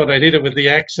hard, I thought I'd hit it with the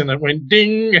axe, and it went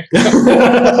ding.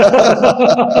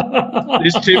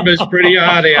 This timber's pretty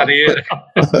hard out here,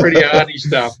 pretty hardy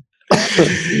stuff.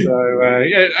 So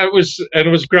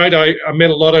it was great. I met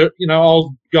a lot of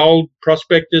old gold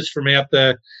prospectors from out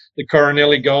the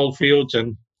Coronelli goldfields,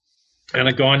 and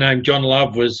a guy named John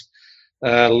Love was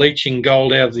leaching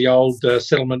gold out of the old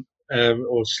settlement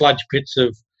or sludge pits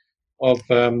of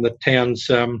the town's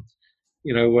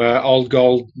old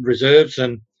gold reserves,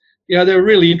 and they were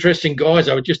really interesting guys.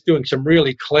 They were just doing some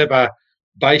really clever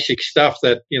basic stuff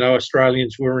that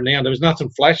Australians were renowned. There was nothing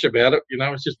flash about it.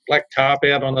 It was just black tarp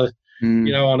out on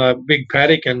on a big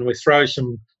paddock, and we throw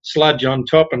some sludge on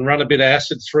top and run a bit of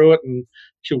acid through it, and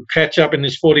she'll catch up in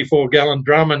this 44-gallon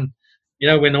drum, and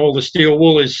when all the steel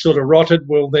wool is sort of rotted,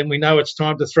 well, then we know it's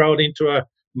time to throw it into a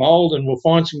mould, and we'll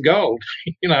find some gold.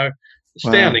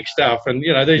 Astounding stuff. And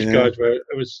these guys were.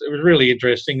 It was really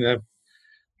interesting.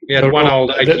 We had one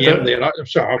old ATM there. I'm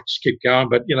sorry, I'll just keep going.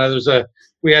 But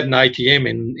we had an ATM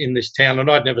in this town, and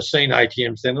I'd never seen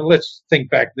ATMs then. And let's think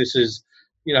back. This is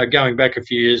going back a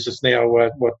few years. It's now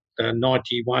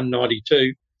 91,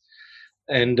 92,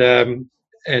 and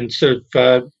sort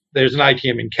of there's an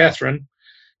ATM in Katherine,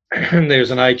 and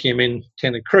there's an ATM in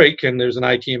Tennant Creek, and there's an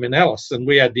ATM in Alice, and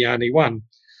we had the only one.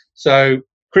 So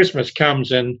Christmas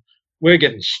comes, and we're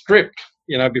getting stripped,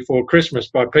 before Christmas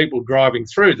by people driving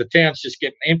through. The town's just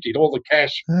getting emptied, all the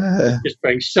cash just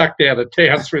being sucked out of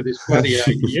town through this bloody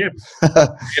ATM.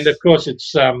 And of course,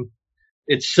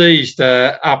 it's seized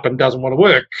up and doesn't want to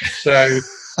work. So,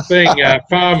 being a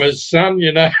farmer's son,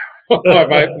 I've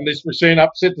opened this machine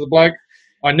up, said to the bloke,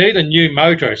 "I need a new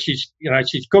motor." She's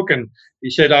cooking. He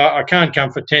said, I can't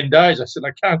come for 10 days. I said,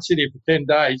 I can't sit here for 10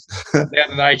 days down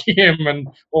an ATM and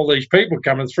all these people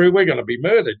coming through. We're going to be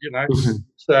murdered,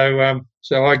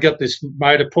 So I got this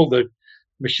motor, pulled the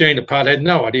machine apart. I had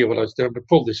no idea what I was doing, but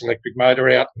pulled this electric motor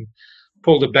out and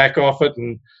pulled the back off it,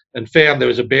 and found there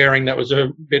was a bearing that was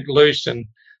a bit loose, and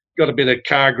got a bit of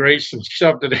car grease and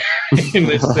shoved it in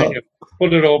this thing and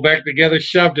put it all back together,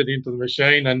 shoved it into the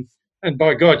machine, and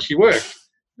by God, she worked.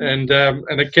 And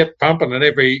it kept pumping, and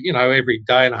every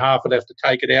day and a half I'd have to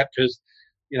take it out because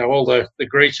all the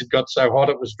grease had got so hot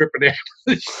it was dripping out of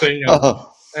this thing,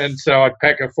 and so I'd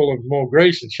pack her full of more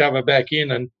grease and shove her back in.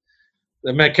 And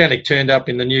the mechanic turned up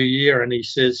in the new year, and he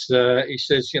says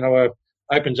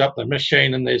opens up the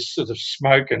machine, and there's sort of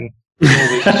smoke and all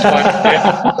this smoke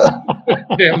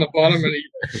down the bottom, and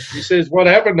he says, "What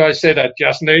happened?" I said, "I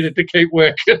just needed to keep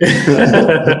working."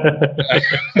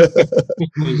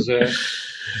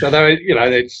 So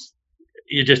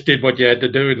you just did what you had to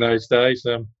do in those days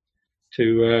to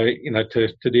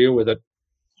deal with it.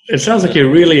 It sounds like you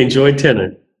really enjoyed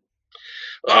Tennant.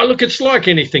 Oh, look, it's like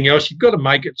anything else. You've got to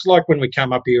make it. It's like when we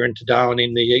come up here into Darwin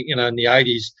in the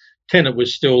 80s. Tennant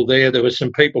was still there. There were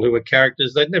some people who were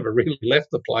characters. They'd never really left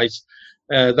the place.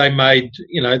 They made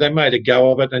a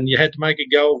go of it, and you had to make a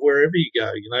go of wherever you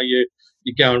go.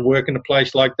 You go and work in a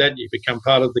place like that. You become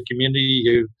part of the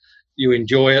community. You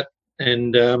enjoy it,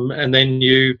 and then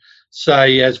you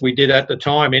say, as we did at the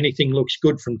time, anything looks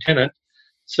good from Tennant.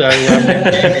 So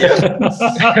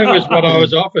that was what I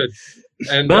was offered.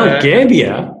 And Mount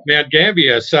Gambier. Mount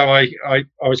Gambier. So I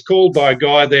was called by a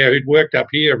guy there who'd worked up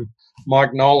here,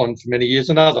 Mike Nolan, for many years,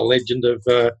 another legend of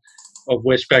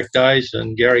Westpac days,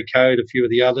 and Gary Code, a few of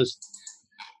the others.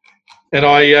 And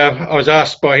I was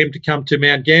asked by him to come to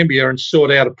Mount Gambier and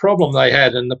sort out a problem they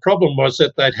had. And the problem was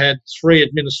that they'd had 3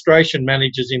 administration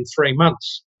managers in 3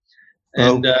 months.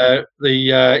 And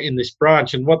in this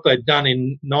branch, and what they'd done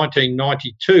in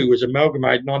 1992 was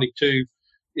amalgamate 92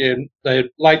 in the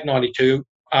late 92.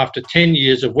 After 10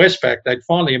 years of Westpac, they'd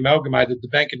finally amalgamated the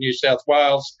Bank of New South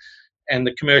Wales and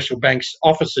the commercial bank's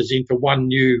offices into one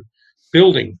new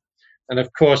building. And of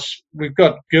course, we've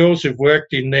got girls who've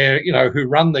worked in there, who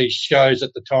run these shows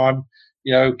at the time,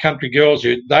 country girls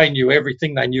who they knew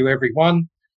everything, they knew everyone.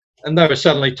 And they were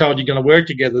suddenly told, you're going to work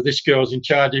together. This girl's in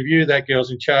charge of you, that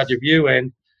girl's in charge of you,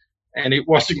 and it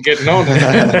wasn't getting on.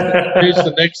 Who's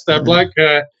the next bloke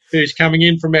who's coming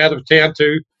in from out of town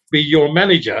to be your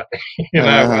manager?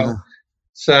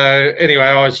 So anyway,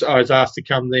 I was asked to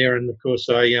come there, and of course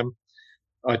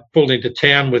I pulled into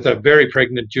town with a very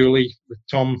pregnant Julie, with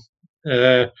Tom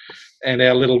and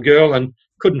our little girl, and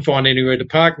couldn't find anywhere to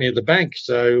park near the bank.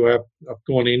 So I've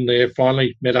gone in there,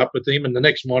 finally met up with him, and the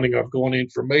next morning I've gone in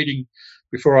for a meeting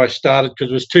before I started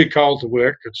because it was too cold to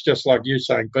work. It's just like you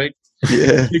saying, Pete.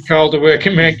 Yeah. Too cold to work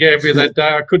in Mount Gambier that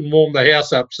day. I couldn't warm the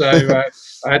house up, so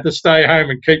I had to stay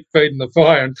home and keep feeding the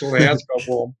fire until the house got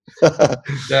warm.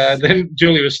 Then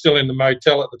Julie was still in the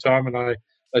motel at the time, and I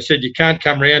said, you can't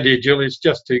come round here, Julie, it's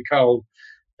just too cold.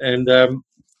 And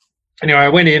anyway, I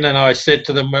went in and I said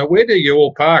to them, where do you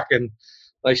all park? And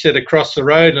they said, across the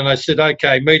road. And I said,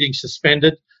 okay, meeting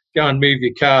suspended. Go and move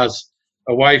your cars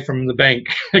away from the bank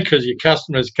because your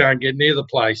customers can't get near the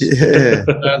place. Yeah.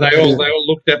 They all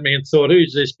looked at me and thought,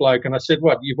 who's this bloke? And I said,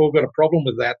 what, you've all got a problem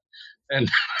with that?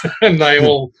 And they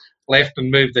all left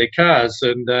and moved their cars.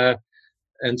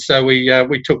 And so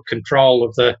we took control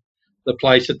of the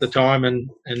place at the time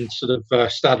and sort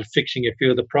of started fixing a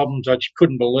few of the problems. I just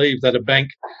couldn't believe that a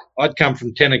bank, I'd come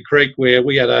from Tennant Creek where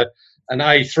we had an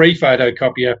A3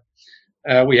 photocopier.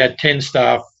 We had 10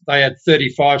 staff. They had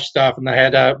 35 staff, and they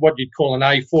had what you'd call an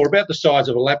A4, about the size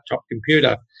of a laptop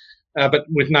computer, but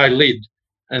with no lid.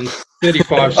 And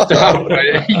 35 staff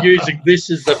were using this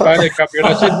as the photocopier. And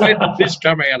I said, where did this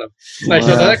come out of? They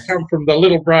said, that come from the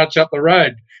little branch up the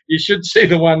road. You should see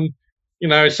the one,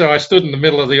 So I stood in the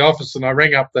middle of the office and I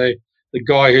rang up the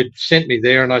guy who'd sent me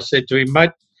there, and I said to him,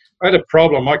 mate, I had a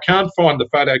problem. I can't find the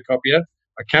photocopier.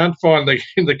 I can't find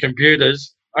the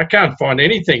computers. I can't find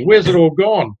anything. Where's it all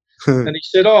gone? And he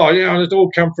said, it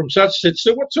all come from such. I said,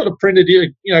 so what sort of printer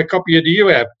copier do you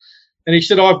have? And he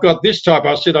said, I've got this type.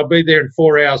 I said, I'll be there in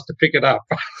 4 hours to pick it up.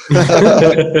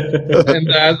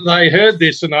 And they heard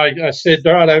this, and I said,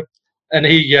 righto. And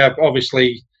he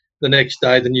obviously the next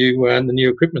day the new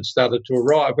equipment started to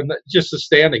arrive, and just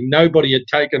astounding. Nobody had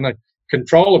taken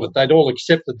control of it. They'd all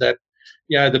accepted that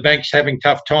the bank's having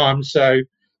tough times. So.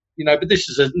 But this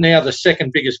is now the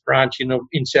second biggest branch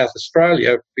in South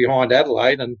Australia behind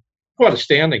Adelaide, and quite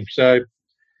astounding. So,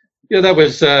 that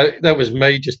was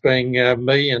me just being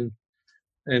me, and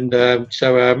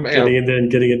so getting in there and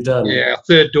getting it done. Yeah, our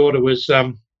third daughter was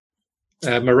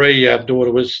Marie. Our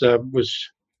daughter was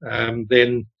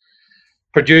then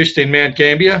produced in Mount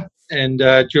Gambier,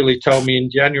 and Julie told me in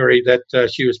January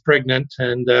that she was pregnant,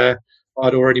 and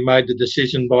I'd already made the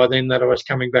decision by then that I was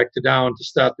coming back to Darwin to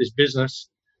start this business.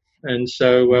 And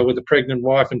so with a pregnant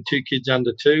wife and 2 kids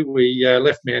under 2, we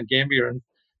left Mount Gambier and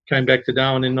came back to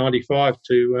Darwin in 95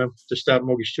 to start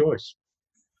Mortgage Choice.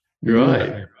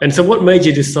 Right. And so what made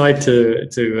you decide to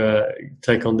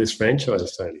take on this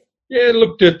franchise, Tony? Yeah,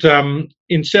 looked at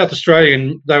in South Australia,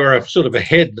 and they were sort of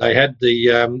ahead. They had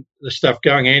the stuff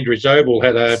going. Andrew Zobel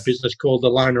had a business called the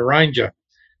Loan Arranger,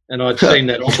 and I'd seen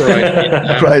that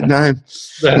operate. Great name.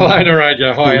 The Loan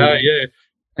Arranger, hi-ho, yeah.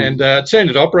 And it seen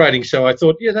it operating, so I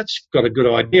thought, yeah, that's got a good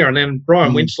idea. And then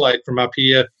Brian Winslade from up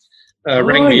here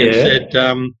rang me and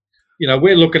said,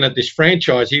 we're looking at this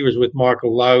franchise. He was with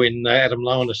Michael Lowe in Adam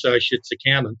Lowe and Associates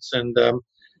Accountants, and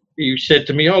he said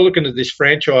to me, looking at this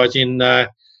franchise in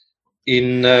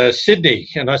Sydney.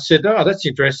 And I said, that's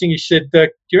interesting. He said, do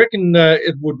you reckon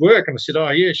it would work? And I said,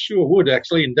 yeah, sure would,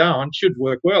 actually, in Darwin. Should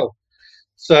work well.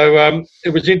 So it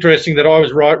was interesting that I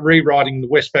was rewriting the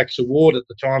Westpac's award at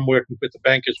the time, working with the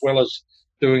bank as well as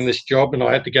doing this job, and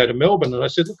I had to go to Melbourne. And I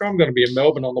said, look, I'm going to be in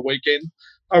Melbourne on the weekend.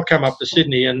 I'll come up to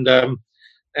Sydney and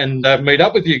meet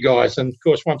up with you guys. And, of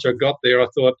course, once I got there, I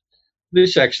thought,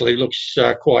 this actually looks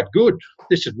quite good.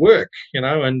 This would work, and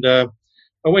I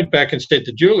went back and said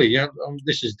to Julie,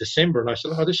 this is December, and I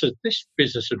said, this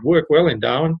business would work well in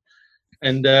Darwin,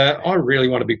 and I really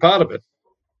want to be part of it.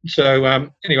 So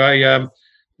anyway,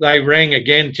 they rang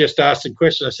again, just asking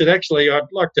questions. I said, actually, I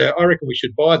reckon we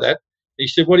should buy that. He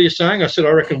said, what are you saying? I said, I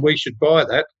reckon we should buy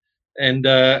that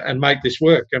and make this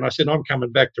work. And I said, I'm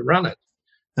coming back to run it.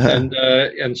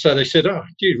 And so they said, "Oh,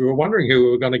 gee, we were wondering who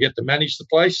we were going to get to manage the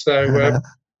place." So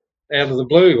out of the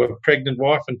blue, a pregnant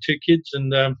wife and 2 kids,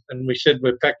 and we said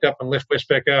we're packed up and left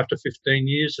Westpac after 15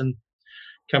 years and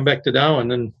come back to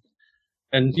Darwin.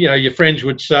 And your friends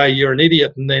would say you're an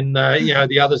idiot, and then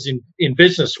the others in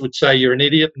business would say you're an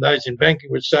idiot, and those in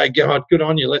banking would say, "God, good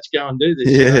on you, let's go and do this."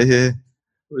 Yeah.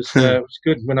 It was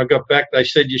good. When I got back, they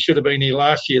said you should have been here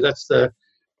last year. That's that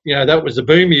was the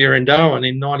boom year in Darwin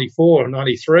in '94 and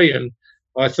 '93, and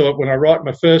I thought when I write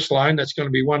my first loan, that's going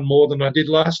to be one more than I did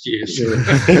last year. So,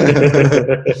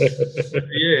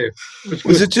 yeah.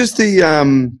 Was it just the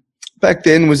back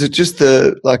then? Was it just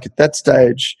at that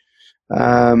stage?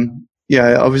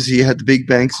 Obviously you had the big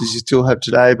banks as you still have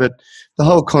today, but the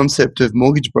whole concept of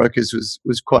mortgage brokers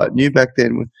was quite new back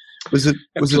then. Was it?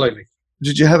 Absolutely.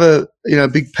 Did you have a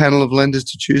big panel of lenders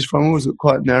to choose from, or was it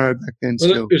quite narrow back then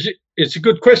still? It's a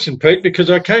good question, Pete, because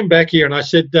I came back here and I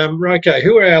said, okay,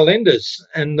 who are our lenders?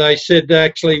 And they said,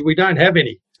 actually, we don't have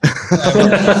any. You've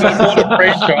got a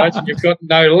franchise and you've got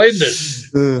no lenders.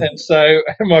 And so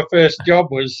my first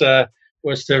job was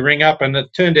to ring up, and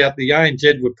it turned out the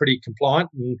ANZ were pretty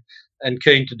compliant and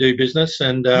keen to do business.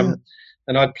 And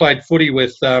I'd played footy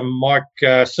with Mike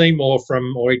Seymour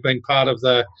he'd been part of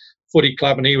the footy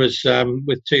club, and he was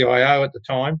with TIO at the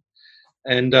time.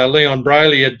 And Leon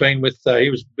Brayley had been he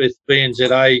was with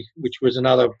BNZA, which was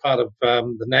another part of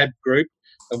the NAB group,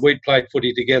 and we'd played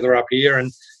footy together up here.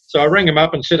 And so I rang him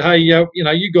up and said, "Hey,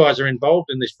 you guys are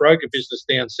involved in this broker business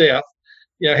down south.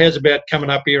 How's about coming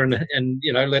up here and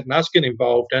letting us get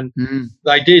involved?" And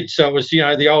they did. So it was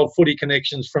the old footy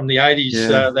connections from the 80s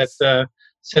that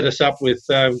set us up with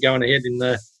going ahead in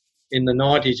the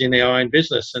 90s in our own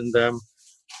business.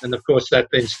 And of course that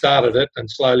then started it, and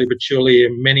slowly but surely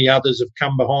many others have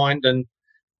come behind and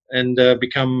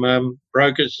become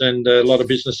brokers, and a lot of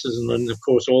businesses, and of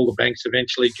course all the banks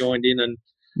eventually joined in and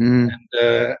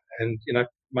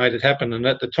made it happen. And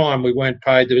at the time we weren't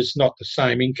paid. There was not the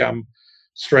same income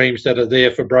streams that are there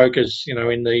for brokers, in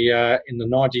the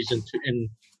 90s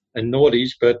and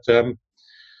noughties,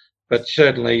 but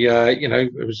certainly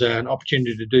it was an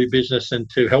opportunity to do business and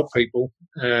to help people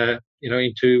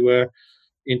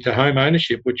into home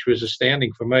ownership, which was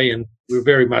astounding for me. And we were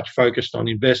very much focused on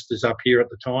investors up here at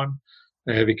the time,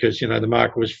 because the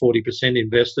market was 40%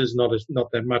 investors, not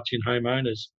that much in home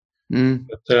owners.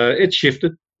 But it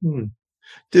shifted.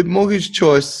 Did Mortgage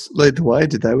Choice lead the way?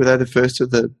 Did they? Were they the first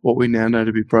of what we now know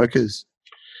to be brokers?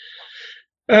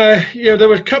 There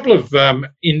were a couple of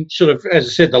in sort of, as I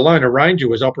said, the Loan Arranger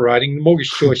was operating.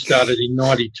 Mortgage Choice started in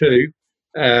 '92.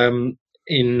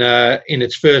 In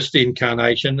its first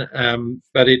incarnation,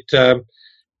 but it,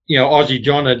 Aussie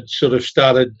John had sort of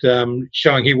started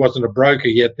showing he wasn't a broker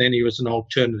yet. Then he was an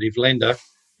alternative lender.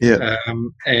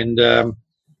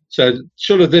 So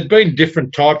sort of there'd been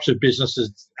different types of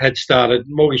businesses had started.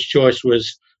 Mortgage Choice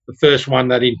was the first one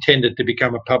that intended to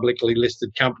become a publicly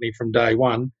listed company from day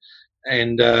one,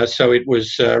 and so it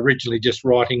was originally just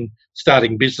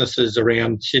starting businesses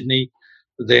around Sydney.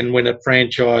 Then when it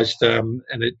franchised, and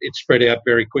it spread out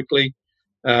very quickly,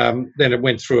 then it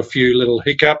went through a few little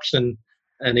hiccups, and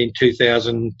in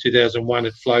 2001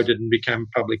 it floated and became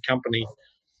a public company,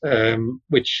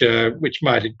 which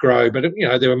made it grow. But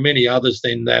there were many others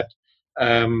then that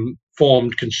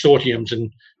formed consortiums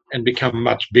and become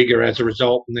much bigger as a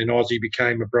result. And then Aussie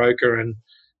became a broker, and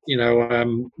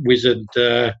Wizard,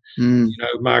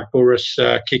 Mark Burris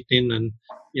kicked in, and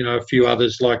a few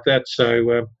others like that. So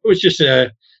it was just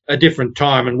a different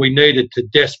time, and we needed to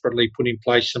desperately put in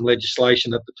place some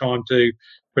legislation at the time to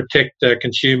protect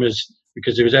consumers,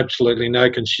 because there was absolutely no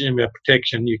consumer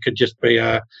protection. You could just be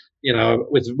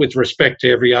with respect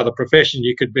to every other profession,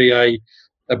 you could be a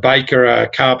baker, a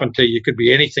carpenter, you could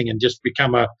be anything and just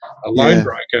become a loan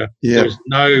broker. There was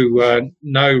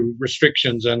no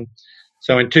restrictions. And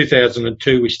so in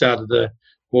 2002 we started the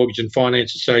Mortgage and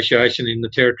Finance Association in the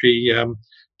Territory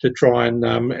to try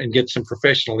and get some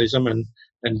professionalism and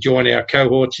join our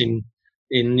cohorts in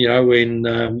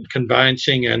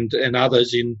conveyancing and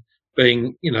others in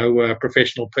being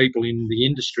professional people in the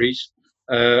industries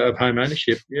of home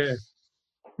ownership.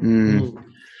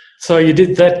 So you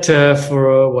did that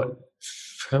for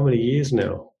how many years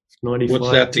now? 95.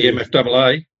 What's that? The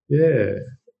MFAA? Yeah.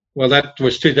 Well, that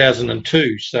was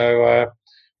 2002. So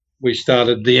we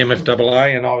started the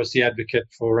MFAA, and I was the advocate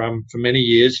for many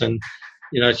years, and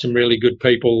some really good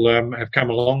people have come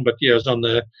along. But I was on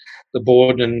the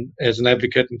board and as an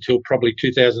advocate until probably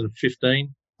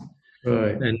 2015.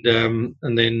 Right.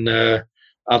 And then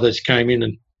others came in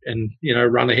and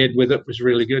run ahead with it. It was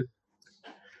really good.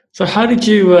 So how did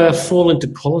you fall into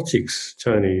politics,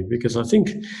 Tony? Because I think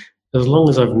as long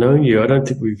as I've known you, I don't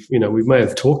think we may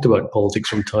have talked about politics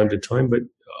from time to time, but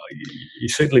you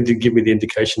certainly did give me the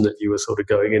indication that you were sort of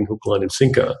going in hook, line and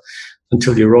sinker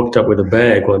until you rocked up with a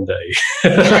bag one day.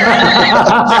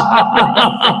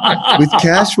 With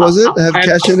cash, was it? Have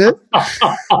cash in it?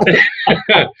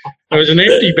 There was an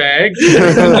empty bag,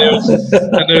 and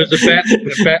there was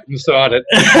a bat inside it.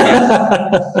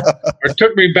 It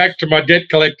took me back to my debt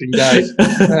collecting days.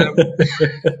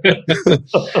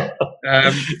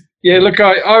 Yeah, look,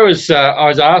 I was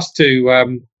asked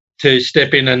to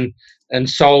step in and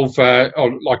solve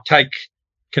or like take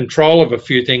control of a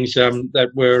few things that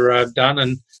were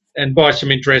done and by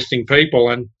some interesting people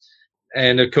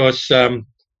and of course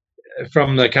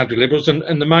from the Country Liberals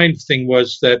and the main thing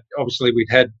was that obviously we'd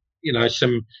had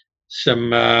some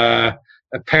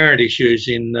apparent issues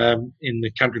in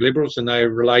the Country Liberals and they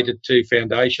related to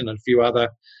foundation and a few other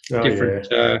different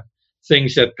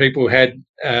things that people had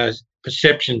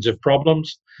perceptions of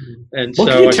problems. And what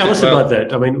can you tell us about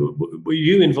that? I mean, were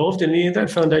you involved in any of that,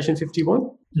 Foundation 51?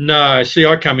 No, see,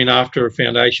 I come in after a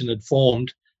foundation had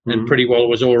formed and pretty well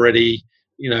was already,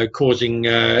 causing,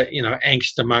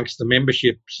 angst amongst the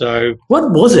membership. So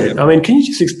what was it? I mean, can you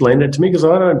just explain that to me? Because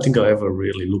I don't think I ever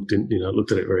really looked at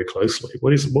it very closely.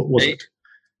 What was it?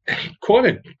 Quite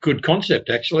a good concept,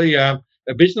 actually. A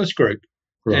business group,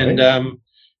 right.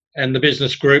 And the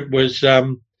business group was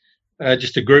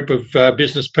just a group of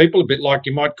business people, a bit like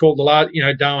you might call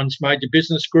Darwin's Major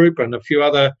Business Group and a few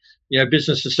other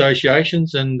business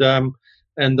associations, and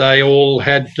they all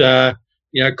had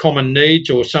common needs,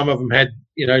 or some of them had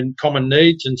common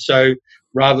needs, and so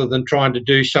rather than trying to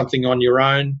do something on your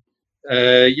own,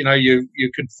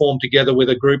 you could form together with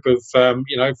a group of 5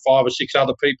 or 6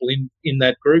 other people in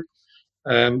that group.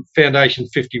 Foundation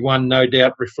 51 no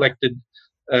doubt reflected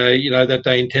that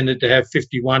they intended to have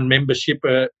 51 membership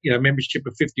of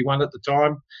 51 at the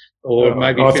time, or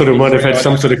maybe I thought it might have had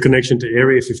some sort of connection to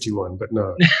Area 51, but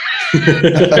no.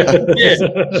 Yeah,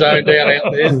 zoned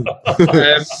out there.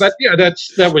 But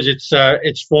that was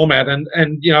its format, and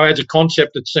as a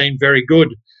concept, it seemed very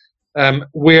good.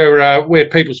 Where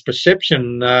people's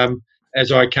perception,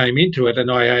 as I came into it,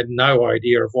 and I had no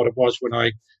idea of what it was when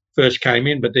I first came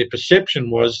in, but their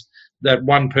perception was that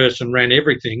one person ran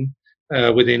everything.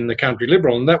 Within the Country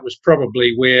Liberal, and that was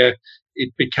probably where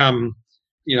it become,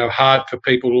 hard for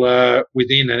people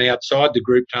within and outside the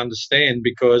group to understand,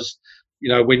 because,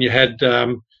 when you had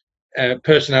a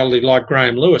personality like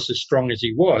Graham Lewis, as strong as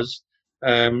he was,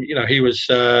 he was,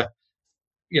 the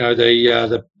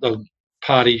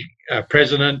party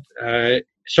president,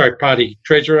 party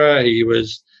treasurer. He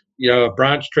was, a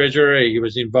branch treasurer. He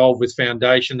was involved with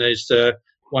Foundation as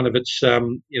one of its,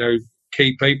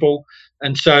 key people.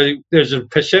 And so there's a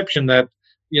perception that,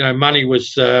 money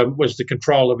was the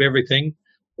control of everything,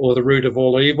 or the root of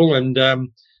all evil, and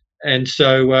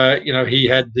so he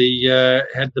had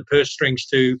the purse strings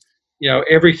to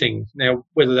everything. Now,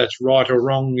 whether that's right or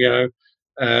wrong,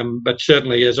 but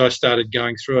certainly as I started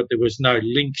going through it, there was no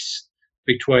links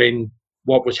between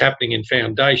what was happening in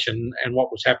Foundation and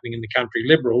what was happening in the Country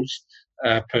Liberals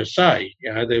per se.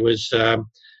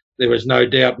 There was no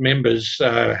doubt members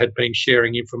had been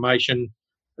sharing information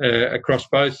across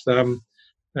both, but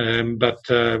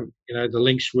the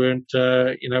links weren't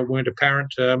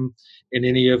apparent in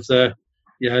any of the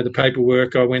the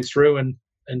paperwork I went through,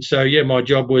 and so my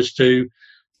job was to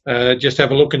just have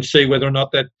a look and see whether or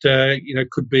not that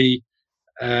could be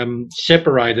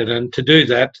separated, and to do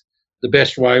that, the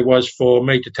best way was for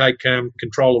me to take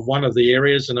control of one of the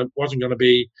areas, and it wasn't going to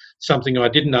be something I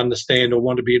didn't understand or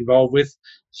want to be involved with.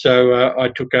 So I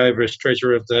took over as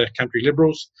treasurer of the Country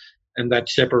Liberals, and that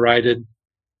separated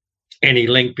any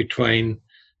link between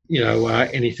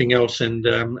anything else and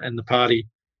the party,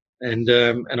 and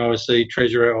I was the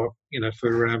treasurer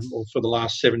for the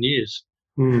last 7 years.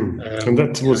 And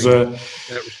that was that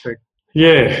respect.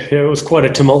 It was quite a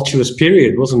tumultuous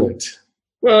period, wasn't it?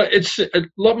 Well, it's a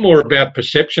lot more about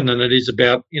perception than it is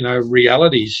about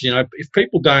realities. If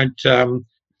people don't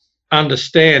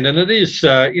understand, and it is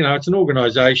it's an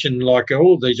organisation like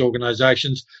all of these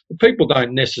organisations, people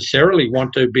don't necessarily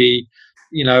want to be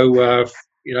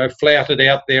flouted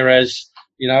out there as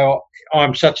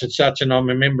I'm such and such and I'm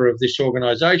a member of this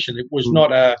organisation. It was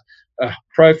not a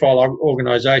profile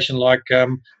organisation like a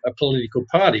political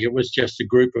party. It was just a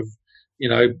group of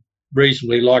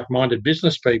reasonably like-minded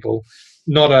business people.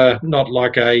 Not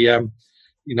like a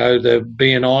the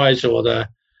BNIs or the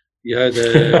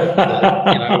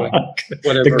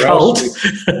whatever the cult. else.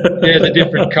 The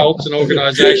different cults and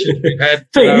organisations we've had.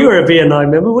 Hey, you were a BNI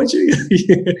member, weren't you?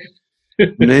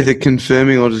 Neither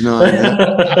confirming or denying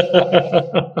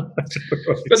that.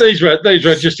 But these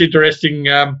were just interesting,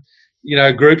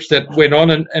 groups that went on,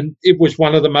 and it was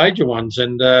one of the major ones,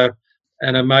 and a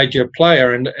major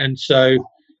player, and so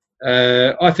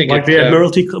I think like the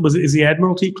Admiralty Club. Is the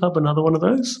Admiralty Club another one of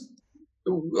those?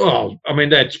 Well, I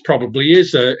mean, that probably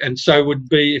is, and so would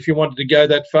be, if you wanted to go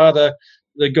that far, the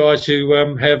guys who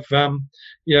have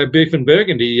beef and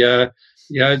burgundy.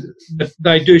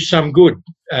 They do some good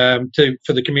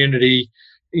for the community,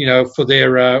 for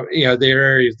their their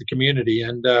area of the community.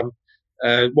 And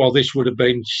while this would have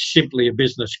been simply a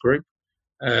business group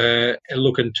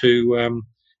looking to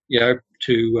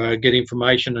get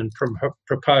information and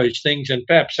propose things and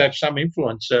perhaps have some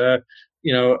influence,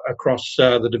 across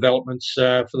the developments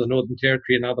for the Northern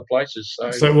Territory and other places.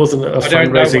 So it wasn't a fundraising. I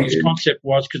don't know what his concept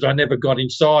was because I never got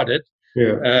inside it.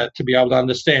 Yeah. To be able to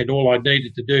understand. All I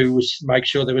needed to do was make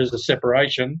sure there was a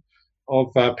separation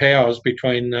of powers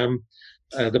between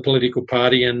the political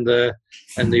party and the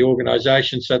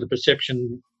organisation, so the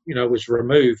perception, was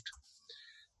removed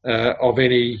of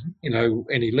any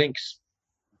links.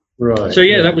 Right. So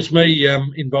that was me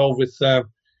involved with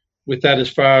that as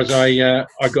far as I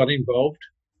got involved.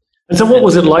 And so, what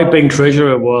was it like being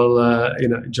treasurer while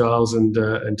Giles and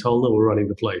Tolna were running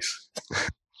the place?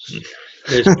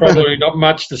 There's probably not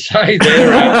much to say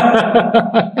there.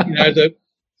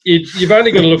 You've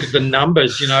only got to look at the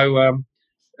numbers.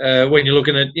 When you're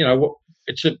looking at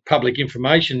it's public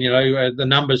information. The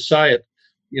numbers say it.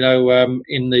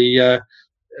 In the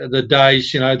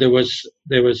days, there was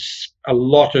a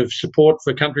lot of support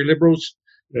for country Liberals.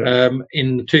 Yeah.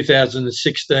 In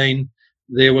 2016,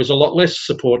 there was a lot less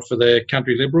support for the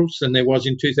country Liberals than there was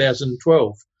in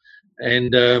 2012.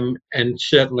 And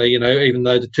certainly, even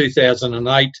though the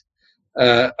 2008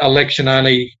 election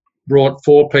only brought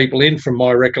 4 people in from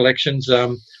my recollections,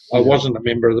 I wasn't a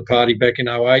member of the party back in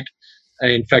 2008.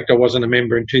 In fact, I wasn't a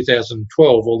member in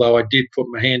 2012, although I did put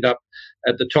my hand up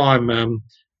at the time,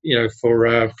 for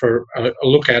a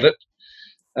look at it.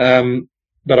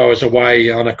 But I was away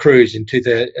on a cruise at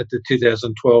the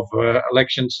 2012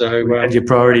 election, so you had your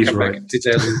priorities right. In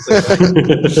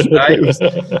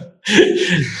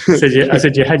 2013. I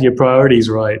said you had your priorities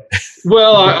right.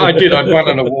 Well, I did. I'd won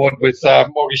an award with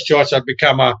Mortgage Choice. I'd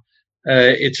become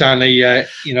its only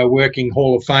working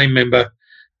Hall of Fame member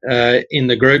in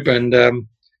the group, and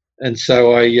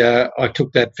so I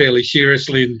took that fairly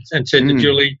seriously and said to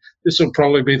Julie, this will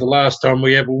probably be the last time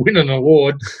we ever win an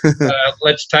award.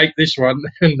 Let's take this one.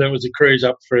 And there was a cruise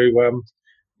up through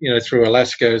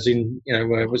Alaska.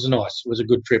 It was nice. It was a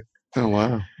good trip. Oh,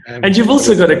 wow. And you've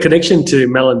also got a connection to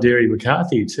Malarndirri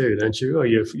McCarthy too, don't you? Or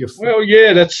you're Well,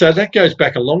 yeah, that goes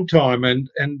back a long time. And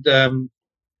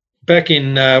back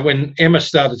in when Emma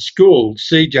started school,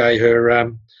 CJ,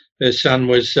 her son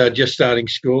was just starting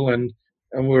school, and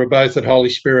we were both at Holy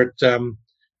Spirit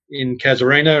in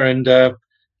Casuarina,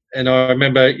 and I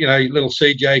remember, little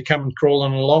CJ coming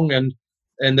crawling along, and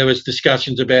there was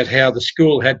discussions about how the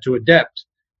school had to adapt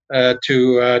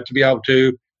to be able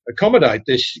to accommodate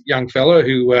this young fellow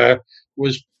who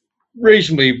was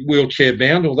reasonably wheelchair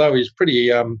bound, although he's pretty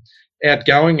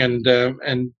outgoing and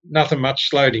nothing much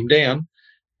slowed him down.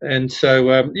 And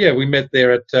so we met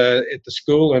there at the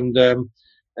school and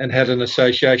had an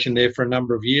association there for a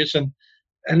number of years,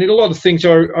 and in a lot of things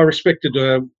I respected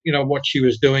what she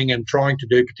was doing and trying to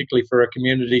do, particularly for her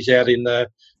communities out in the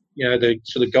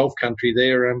sort of Gulf country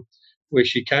there where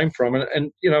she came from,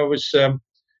 and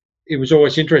it was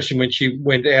always interesting when she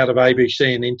went out of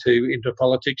ABC and into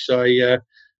politics. I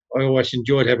always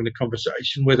enjoyed having a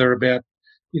conversation with her about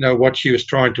what she was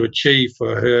trying to achieve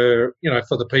for her,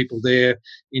 for the people there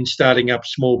in starting up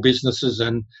small businesses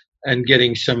and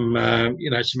getting some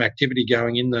some activity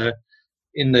going in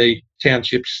the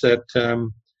townships that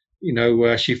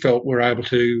she felt were able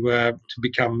to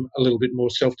become a little bit more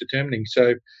self-determining.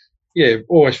 So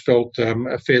always felt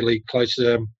a fairly close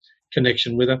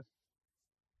connection with her.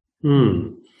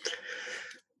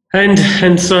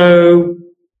 And so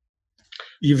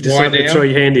you've decided to throw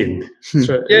your hand in.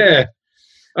 Yeah,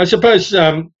 I suppose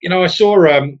I saw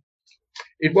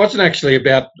it wasn't actually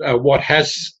about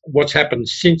what's happened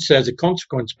since as a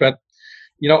consequence, but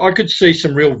I could see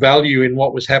some real value in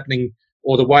what was happening,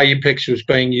 or the way Impex was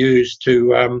being used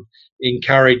to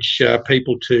encourage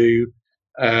people to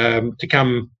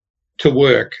come to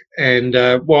work. And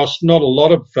whilst not a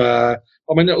lot of a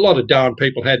lot of Darwin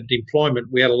people had employment,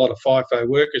 we had a lot of FIFO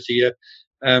workers here,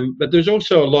 but there's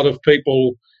also a lot of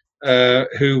people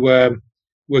who were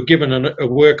given a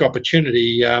work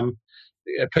opportunity.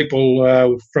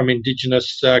 People from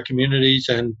Indigenous communities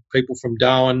and people from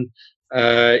Darwin,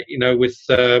 with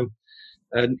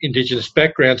Indigenous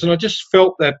backgrounds, and I just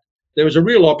felt that there was a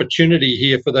real opportunity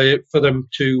here for them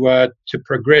to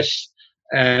progress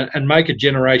and make a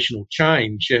generational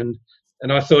change. And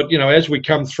I thought, as we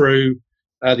come through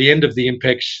the end of the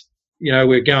INPEX,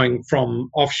 we're going from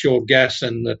offshore gas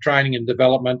and the training and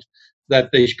development that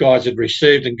these guys had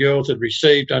received and girls had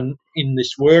received in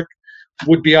this work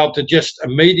would be able to just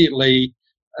immediately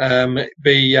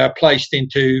be placed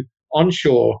into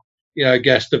onshore,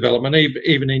 gas development,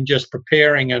 even in just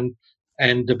preparing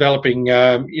and developing,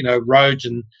 roads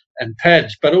and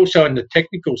pads, but also in the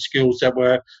technical skills that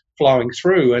were flowing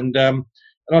through. And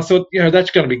I thought,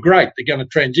 that's going to be great. They're going to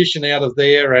transition out of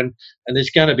there, and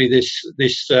there's going to be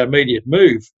this immediate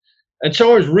move. And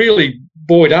so I was really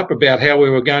buoyed up about how we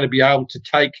were going to be able to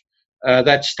take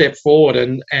that step forward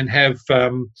and have,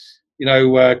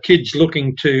 kids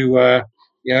looking to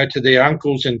their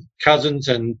uncles and cousins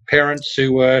and parents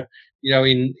who were,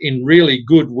 in really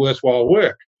good, worthwhile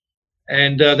work.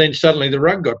 And then suddenly the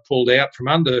rug got pulled out from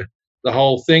under the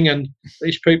whole thing, and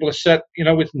these people are sat,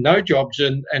 with no jobs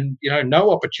and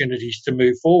no opportunities to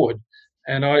move forward.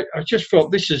 And I just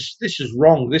felt this is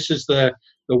wrong. This is the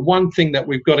one thing that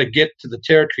we've got to get to the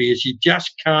Territory is you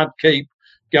just can't keep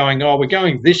going, we're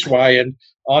going this way, and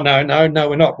no,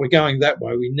 we're not. We're going that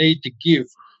way. We need to give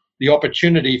the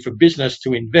opportunity for business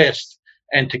to invest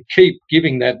and to keep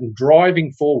giving that and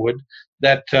driving forward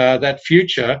that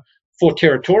future for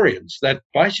Territorians, that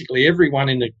basically everyone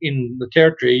in the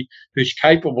Territory who's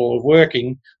capable of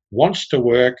working wants to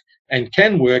work and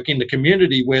can work in the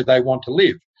community where they want to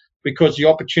live, because the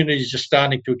opportunities are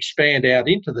starting to expand out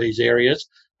into these areas.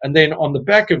 And then on the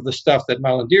back of the stuff that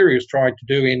Malarndirri is trying to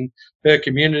do in her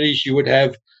communities, you would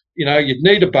have, you'd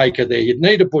need a baker there, you'd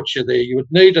need a butcher there, you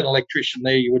would need an electrician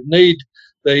there, you would need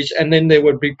these, and then there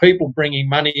would be people bringing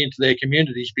money into their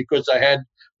communities because they had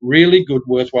really good,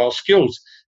 worthwhile skills.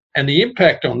 And the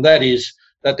impact on that is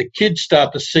that the kids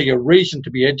start to see a reason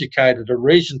to be educated, a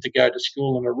reason to go to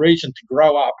school, and a reason to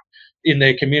grow up in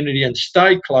their community and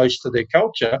stay close to their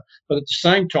culture, but at the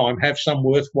same time have some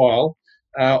worthwhile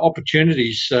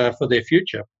opportunities for their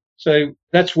future. So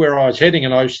that's where I was heading,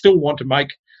 and I still want to make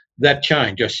that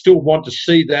change. I still want to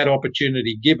see that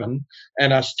opportunity given,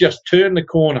 and us just turn the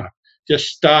corner, just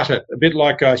start it. A bit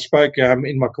like I spoke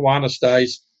in my Kiwanis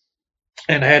days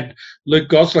and had Luke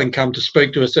Gosling come to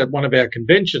speak to us at one of our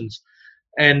conventions.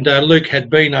 And Luke had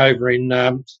been over in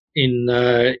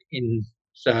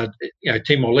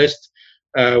Timor-Leste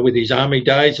with his army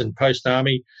days and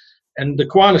post-army. And the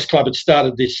Kiwanis Club had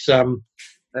started this,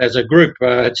 as a group,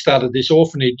 had started this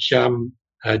orphanage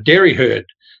dairy herd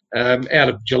out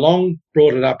of Geelong,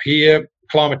 brought it up here,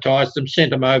 acclimatised them,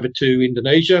 sent them over to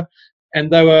Indonesia,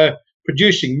 and they were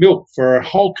producing milk for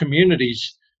whole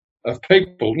communities of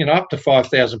people. Up to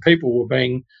 5,000 people were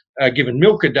being given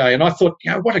milk a day. And I thought,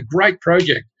 what a great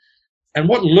project. And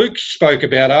what Luke spoke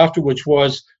about afterwards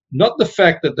was not the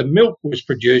fact that the milk was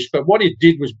produced, but what it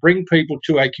did was bring people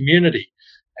to a community.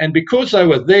 And because they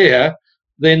were there,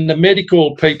 then the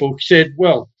medical people said,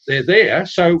 well, they're there,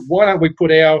 so why don't we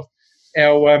put our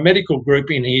medical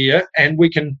group in here and we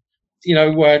can,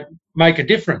 make a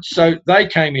difference. So they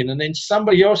came in, and then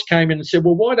somebody else came in and said,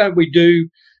 well, why don't we do,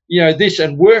 this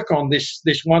and work on this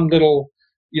one little,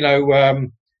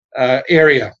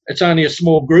 area. It's only a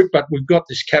small group, but we've got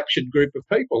this captured group of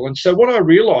people. And so what I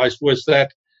realised was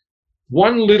that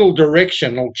one little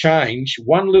directional change,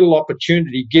 one little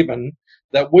opportunity given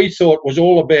that we thought was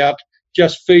all about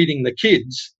just feeding the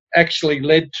kids actually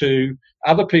led to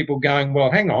other people going, well,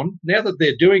 hang on, now that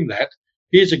they're doing that,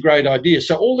 here's a great idea.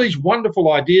 So all these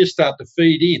wonderful ideas start to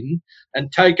feed in and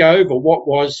take over what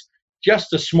was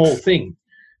just a small thing.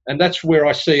 And that's where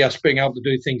I see us being able to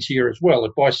do things here as well,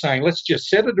 by saying, let's just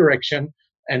set a direction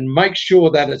and make sure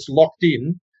that it's locked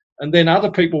in. And then other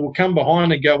people will come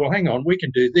behind and go, well, hang on, we can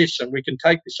do this and we can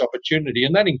take this opportunity.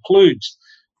 And that includes,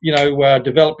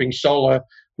 developing solar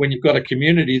when you've got a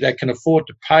community that can afford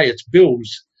to pay its bills,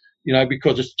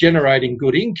 because it's generating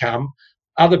good income.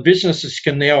 Other businesses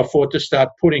can now afford to start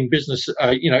putting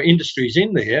industries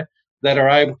in there that are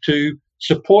able to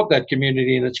support that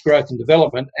community in its growth and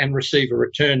development and receive a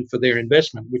return for their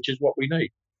investment, which is what we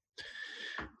need.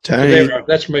 Tony, so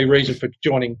that's my reason for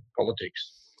joining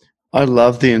politics. I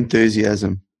love the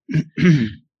enthusiasm.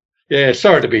 Yeah,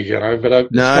 sorry to be,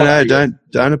 but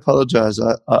don't apologise.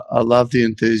 I love the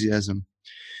enthusiasm.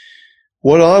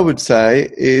 What I would say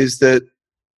is that,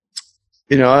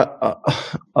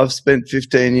 I've spent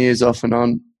 15 years off and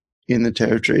on in the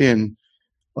Territory, and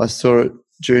I saw it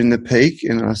during the peak,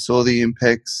 and I saw the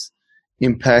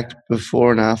impact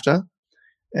before and after,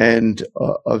 and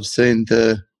I've seen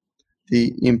the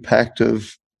impact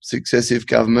of successive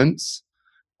governments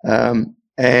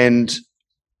And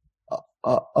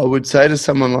I would say to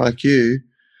someone like you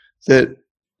that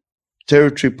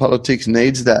territory politics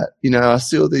needs that. You know, I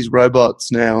see all these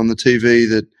robots now on the TV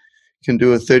that can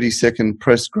do a 30-second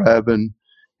press grab and,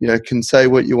 you know, can say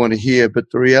what you want to hear.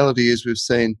 But the reality is we've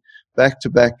seen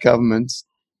back-to-back governments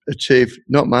achieve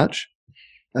not much.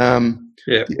 The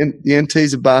NT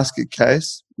is a basket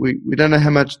case. We don't know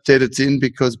how much debt it's in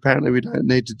because apparently we don't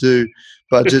need to do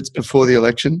budgets before the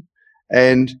election.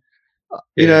 And,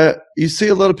 you know, you see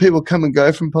a lot of people come and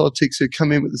go from politics who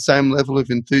come in with the same level of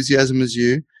enthusiasm as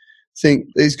you, think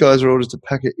these guys are all just a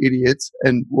pack of idiots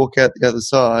and walk out the other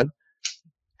side.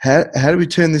 How do we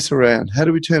turn this around? How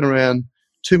do we turn around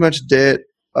too much debt,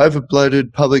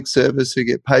 over-bloated public service who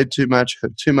get paid too much,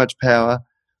 have too much power?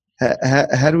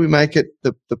 How do we make it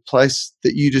the place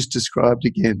that you just described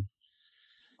again?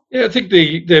 Yeah, I think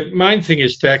the main thing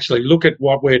is to actually look at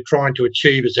what we're trying to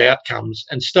achieve as outcomes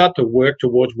and start to work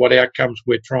towards what outcomes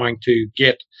we're trying to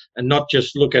get, and not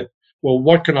just look at, well,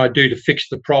 what can I do to fix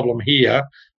the problem here?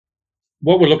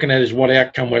 What we're looking at is what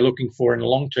outcome we're looking for in the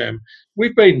long term.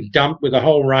 We've been dumped with a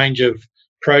whole range of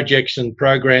projects and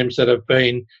programs that have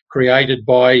been created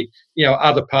by, you know,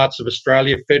 other parts of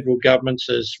Australia, federal governments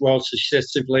as well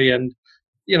successively, and,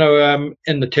 you know,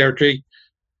 in the territory.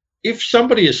 If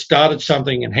somebody has started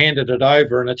something and handed it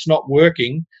over and it's not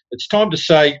working, it's time to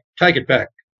say, take it back.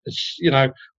 It's, you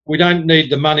know, we don't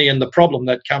need the money and the problem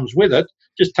that comes with it.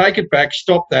 Just take it back,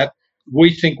 stop that.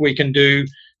 We think we can do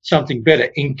something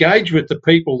better. Engage with the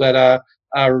people that are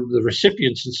the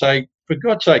recipients and say, for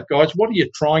God's sake, guys, what are you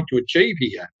trying to achieve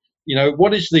here? You know,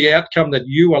 what is the outcome that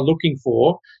you are looking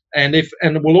for? And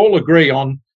we'll all agree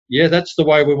on, yeah, that's the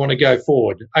way we want to go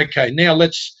forward. Okay, now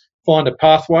let's find a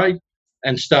pathway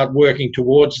and start working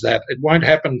towards that. It won't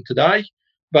happen today,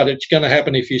 but it's going to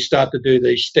happen if you start to do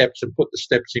these steps and put the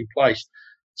steps in place.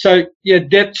 So, yeah,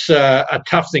 debt's a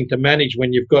tough thing to manage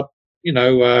when you've got, you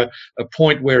know, a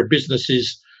point where a business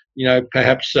is, you know,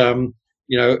 perhaps,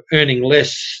 you know, earning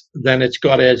less than it's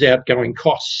got as outgoing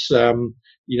costs,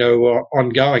 you know,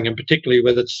 ongoing, and particularly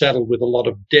whether it's saddled with a lot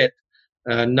of debt.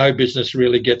 No business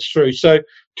really gets through. So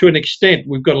to an extent,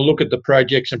 we've got to look at the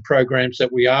projects and programs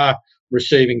that we are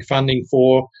receiving funding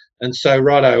for and say,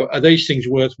 righto, are these things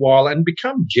worthwhile, and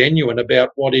become genuine about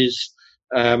what is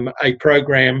a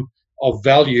program of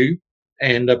value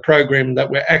and a program that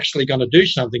we're actually going to do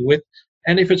something with.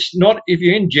 And if it's not, if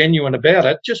you're ingenuine about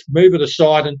it, just move it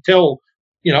aside and tell,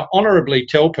 you know, honourably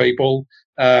tell people,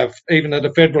 even at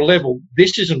a federal level,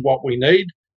 this isn't what we need.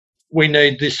 We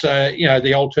need this, you know,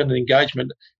 the alternate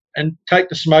engagement, and take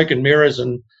the smoke and mirrors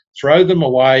and throw them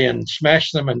away and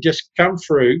smash them and just come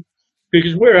through,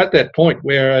 because we're at that point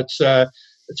where it's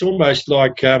almost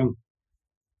like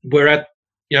we're at,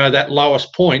 you know, that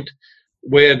lowest point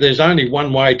where there's only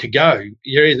one way to go.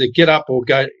 You either get up or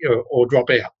go or drop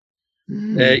out.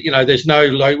 You know, there's no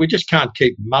low. We just can't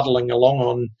keep muddling along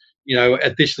on, you know,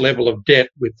 at this level of debt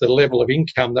with the level of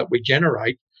income that we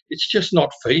generate. It's just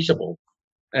not feasible.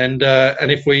 And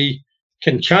if we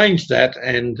can change that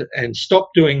and stop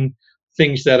doing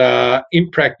things that are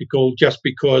impractical just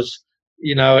because,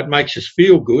 you know, it makes us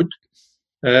feel good,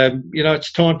 you know,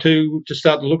 it's time to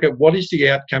start to look at what is the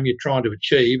outcome you're trying to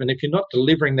achieve. And if you're not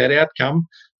delivering that outcome,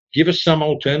 give us some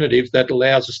alternative that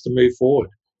allows us to move forward.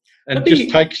 And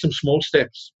take some small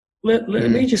steps. Let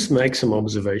me just make some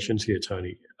observations here,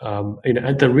 Tony. You know,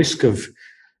 at the risk of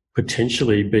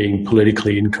potentially being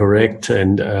politically incorrect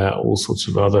and all sorts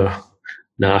of other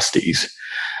nasties,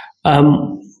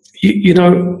 you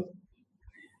know,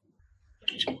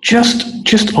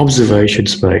 just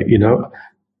observations, mate. You know,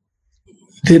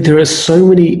 there are so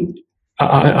many.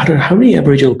 I don't know how many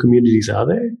Aboriginal communities are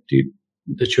there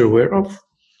that you're aware of.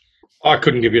 I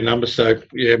couldn't give you a number, so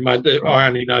yeah, I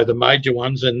only know the major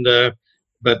ones, and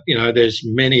but you know, there's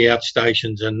many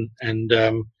outstations and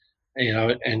you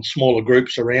know, and smaller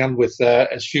groups around with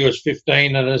as few as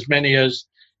 15 and as many as,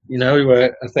 you know,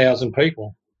 1,000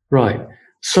 people. Right.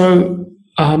 So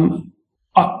I've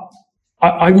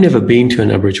never been to an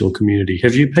Aboriginal community.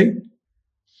 Have you, Pete?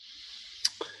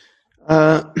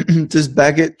 Does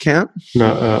Bagot count?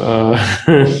 No,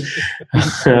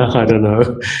 I don't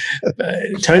know.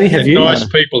 Tony, have you? Nice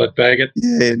people at Bagot.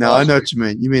 Yeah, no, I know what you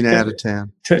mean. You mean out of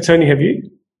town. Tony, have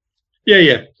you?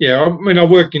 Yeah. I mean, I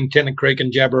work in Tennant Creek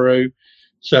and Jabiru,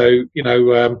 so, you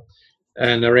know,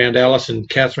 and around Alice and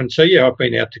Catherine. So, yeah, I've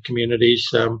been out to communities,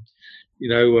 you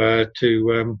know,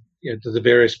 to the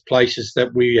various places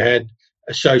that we had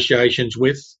associations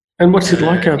with. And what's it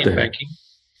like out there? Banking.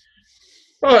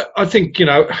 Well, I think, you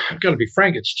know, I've got to be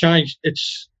frank, it's changed.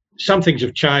 Some things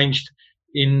have changed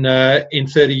in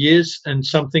 30 years and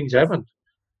some things haven't.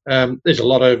 there's a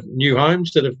lot of new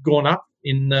homes that have gone up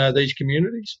in these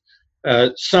communities.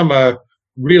 Some are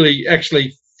really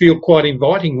actually feel quite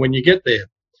inviting when you get there,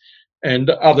 and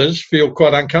others feel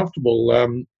quite uncomfortable,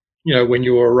 when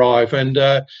you arrive. And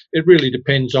it really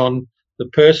depends on the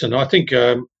person. I think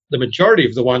the majority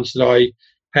of the ones that I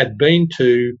had been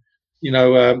to,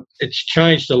 it's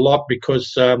changed a lot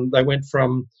because they went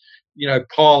from,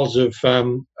 piles of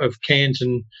cans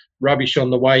and rubbish on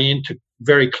the way into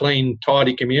very clean,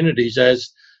 tidy communities as,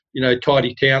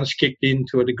 tidy towns kicked in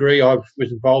to a degree. I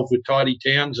was involved with tidy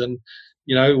towns, and,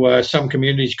 some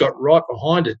communities got right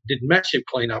behind it, did massive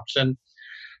cleanups.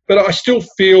 But I still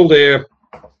feel there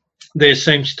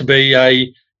seems to be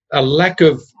a lack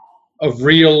of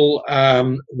real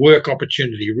work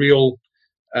opportunity, real,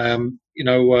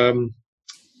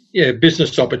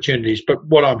 business opportunities. But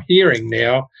what I'm hearing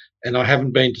now, and I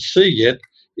haven't been to see yet,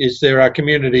 is there are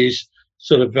communities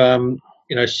sort of,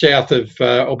 south of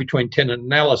or between Tennant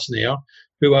and Alice now,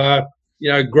 who are,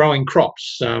 growing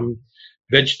crops,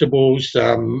 vegetables,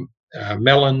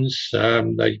 melons.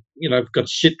 They've got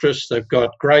citrus, they've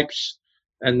got grapes,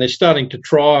 and they're starting to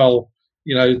trial,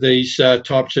 these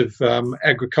types of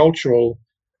agricultural,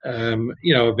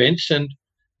 events. And,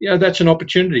 that's an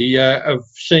opportunity of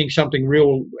seeing something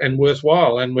real and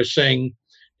worthwhile. And we're seeing,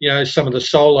 some of the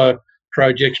solar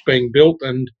projects being built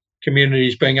and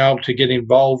communities being able to get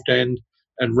involved and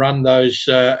run those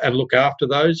and look after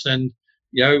those. And,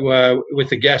 with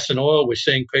the gas and oil, we're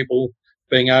seeing people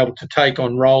being able to take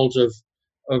on roles of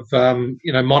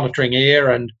monitoring air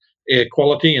and air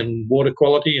quality and water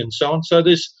quality and so on. So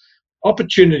there's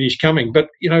opportunities coming. But,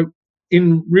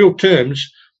 in real terms,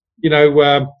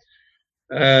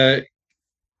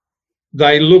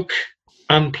 they look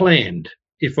unplanned,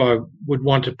 if I would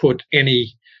want to put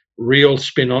any real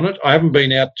spin on it. I haven't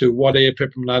been out to Wadeye,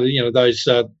 Pepperminota, those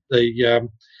the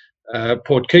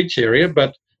Port Keats area,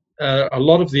 but a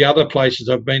lot of the other places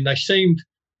I've been, they seemed,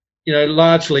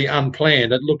 largely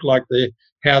unplanned. It looked like the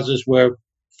houses were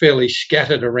fairly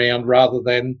scattered around rather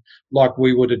than like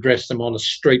we would address them on a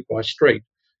street by street.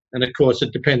 And of course,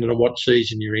 it depended on what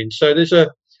season you're in. So there's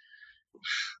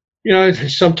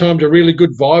sometimes a really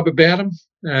good vibe about them.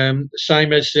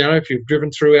 Same as, if you've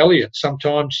driven through Elliott,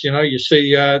 sometimes, you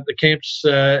see the camps,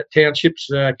 townships,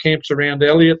 camps around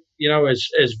Elliott,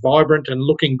 as vibrant and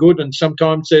looking good. And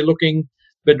sometimes they're looking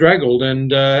bedraggled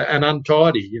and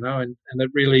untidy, and it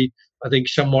really, I think,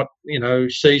 somewhat,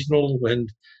 seasonal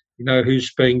and,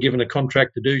 who's being given a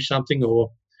contract to do something or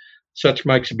such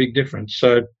makes a big difference.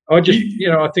 So I just,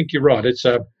 I think you're right. It's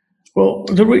well,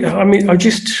 I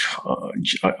just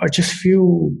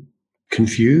feel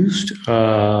confused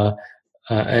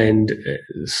and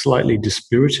slightly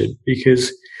dispirited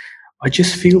because I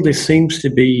just feel there seems to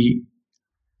be,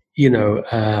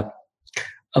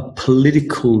 a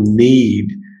political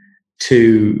need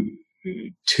to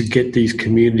get these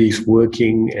communities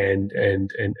working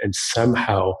and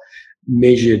somehow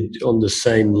measured on the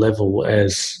same level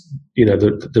as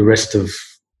the rest of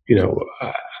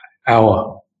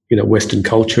our Western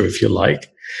culture, if you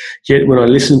like. Yet when I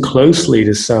listen closely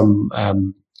to some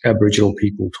Aboriginal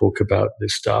people talk about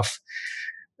this stuff,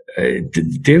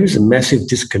 there is a massive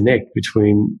disconnect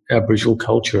between Aboriginal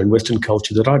culture and Western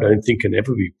culture that I don't think can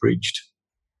ever be bridged.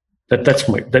 That's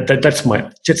my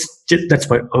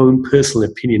own personal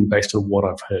opinion based on what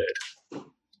I've heard,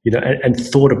 and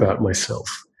thought about myself.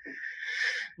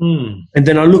 And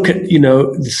then I look at,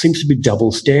 there seems to be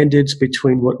double standards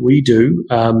between what we do.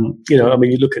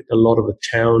 You look at a lot of the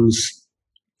towns,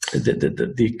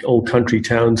 the old country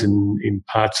towns in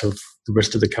parts of the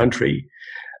rest of the country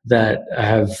that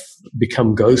have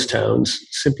become ghost towns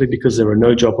simply because there are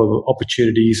no job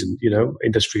opportunities and,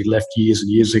 industry left years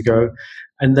and years ago.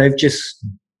 And they've just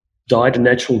died a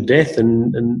natural death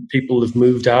and people have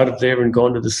moved out of there and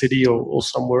gone to the city or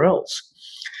somewhere else.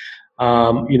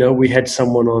 We had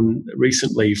someone on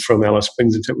recently from Alice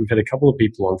Springs. In fact, we've had a couple of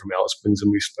people on from Alice Springs,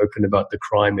 and we've spoken about the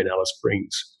crime in Alice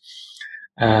Springs.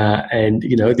 And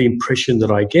the impression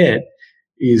that I get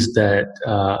is that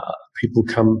people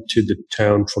come to the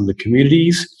town from the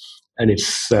communities, and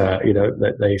it's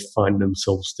that they find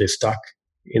themselves, they're stuck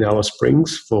in Alice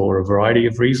Springs for a variety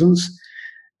of reasons,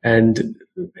 and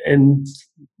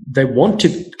they want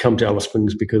to come to Alice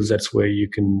Springs because that's where you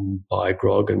can buy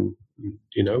grog and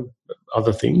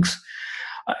other things.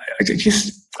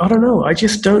 I don't know. I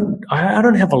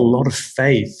don't have a lot of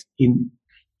faith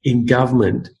in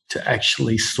government to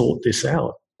actually sort this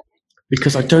out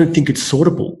because I don't think it's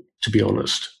sortable, to be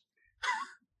honest.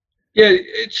 Yeah,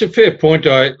 it's a fair point,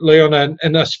 Leon,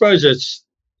 and I suppose it's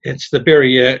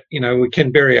the we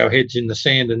can bury our heads in the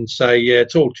sand and say, yeah,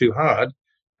 it's all too hard.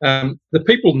 the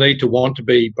people need to want to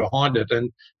be behind it.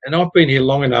 And I've been here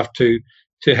long enough to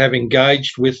have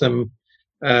engaged with them.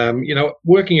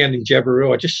 Working out in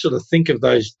Jabiru, I just sort of think of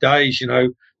those days,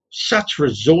 such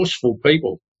resourceful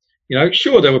people.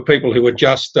 Sure, there were people who were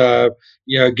just,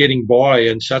 getting by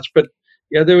and such, but,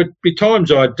 there would be times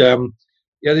there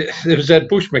was that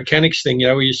bush mechanics thing,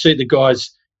 where you see the guys,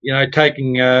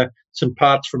 taking some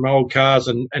parts from old cars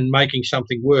and making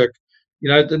something work.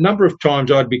 The number of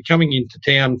times I'd be coming into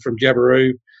town from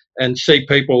Jabiru and see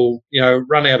people,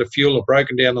 run out of fuel or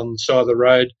broken down on the side of the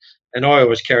road, and I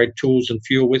always carried tools and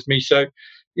fuel with me. So,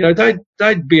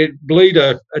 they'd bleed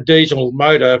a diesel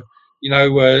motor,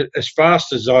 as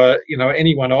fast as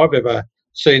anyone I've ever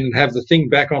seen, and have the thing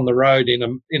back on the road in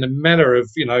a matter of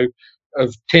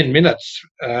 10 minutes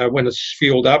when it's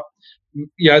fueled up.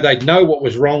 They'd know what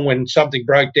was wrong when something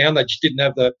broke down. They just didn't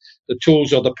have the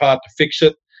tools or the part to fix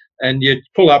it. And you'd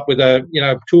pull up with a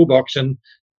toolbox and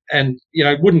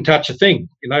wouldn't touch a thing.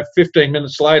 15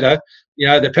 minutes later,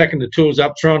 they're packing the tools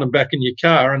up, throwing them back in your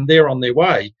car, and they're on their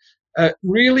way.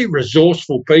 Really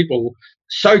resourceful people,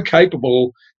 so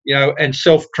capable, and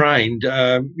self-trained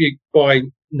by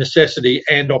necessity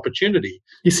and opportunity.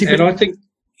 You see, and I think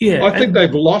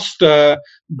they've lost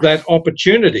that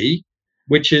opportunity,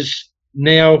 which is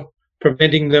now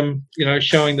preventing them,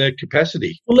 showing their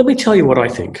capacity. Well, let me tell you what I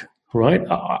think. Right?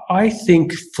 I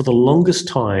think for the longest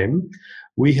time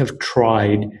we have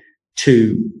tried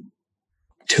to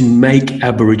make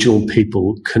Aboriginal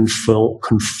people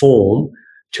conform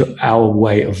to our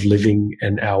way of living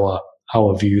and our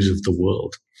views of the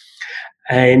world.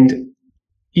 And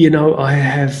I'm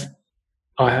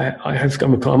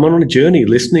on a journey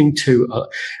listening to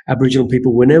Aboriginal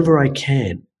people whenever I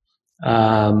can.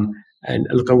 And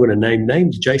look, I'm going to name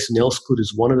names. Jason Elsegood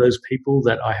is one of those people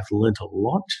that I have learnt a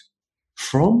lot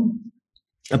from,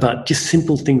 about just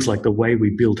simple things like the way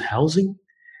we build housing,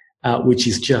 which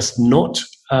is just not,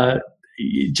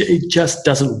 it just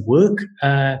doesn't work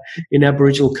in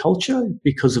Aboriginal culture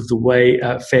because of the way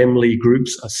family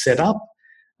groups are set up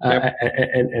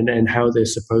and how they're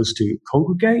supposed to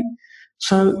congregate.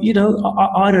 So,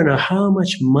 I don't know how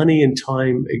much money and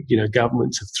time,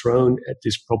 governments have thrown at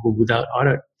this problem without, I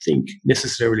don't think,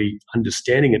 necessarily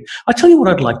understanding it. I tell you what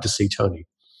I'd like to see, Tony.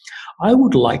 I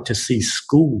would like to see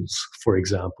schools, for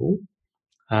example,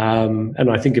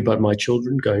 and I think about my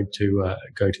children going to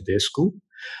their school.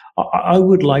 I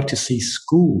would like to see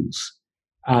schools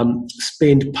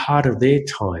spend part of their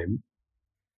time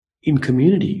in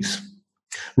communities,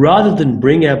 rather than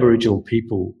bring Aboriginal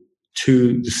people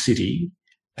to the city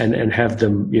and have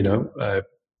them,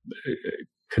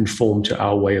 conform to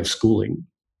our way of schooling.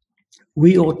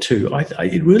 We ought to.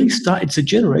 It's a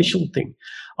generational thing.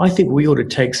 I think we ought to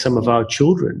take some of our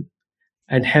children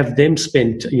and have them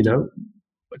spend,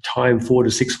 time 4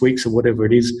 to 6 weeks or whatever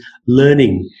it is,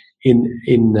 learning in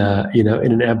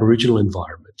an Aboriginal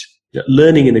environment,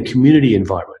 learning in a community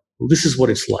environment. Well, this is what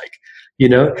it's like,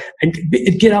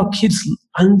 and get our kids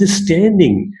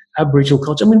understanding Aboriginal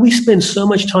culture. I mean, we spend so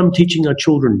much time teaching our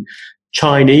children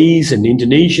Chinese and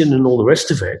Indonesian and all the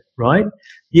rest of it, right?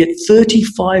 Yet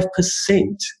 35%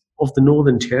 of the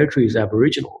Northern Territory is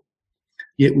Aboriginal.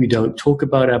 Yet we don't talk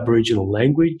about Aboriginal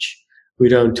language. We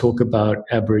don't talk about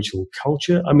Aboriginal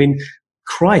culture. I mean,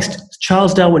 Christ,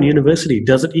 Charles Darwin University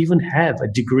doesn't even have a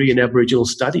degree in Aboriginal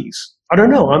studies. I don't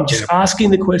know. I'm just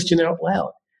asking the question out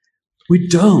loud. We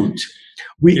don't.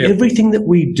 Everything that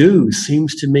we do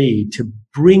seems to me to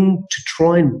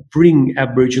try and bring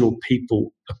Aboriginal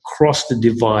people across the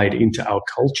divide into our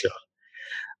culture.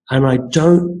 And I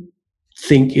don't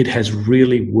think it has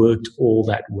really worked all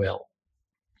that well.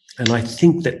 And I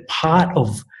think that part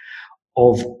of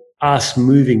us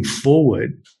moving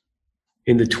forward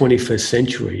in the 21st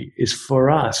century is for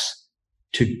us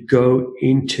to go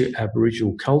into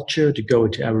Aboriginal culture, to go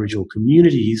into Aboriginal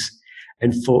communities.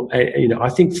 And I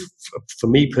think for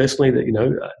me personally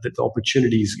that the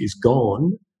opportunity is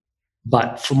gone,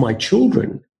 but for my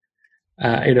children,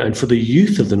 and for the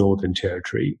youth of the Northern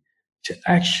Territory to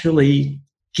actually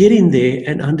get in there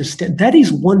and understand. That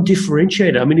is one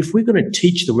differentiator. I mean, if we're going to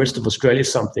teach the rest of Australia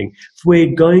something, if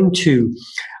we're going to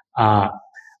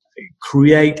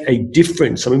create a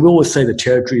difference. I mean, we always say the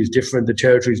territory is different,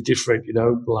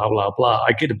 blah, blah, blah.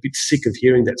 I get a bit sick of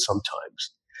hearing that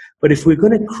sometimes. But if we're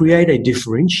going to create a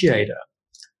differentiator,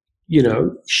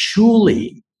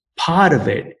 surely part of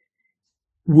it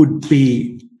would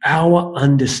be our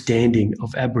understanding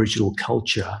of Aboriginal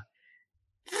culture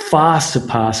far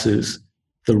surpasses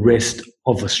the rest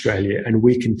of Australia, and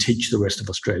we can teach the rest of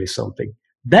Australia something.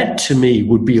 That, to me,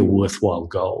 would be a worthwhile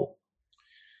goal.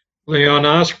 Leon,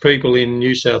 ask people in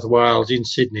New South Wales, in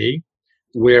Sydney,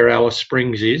 where Alice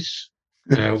Springs is,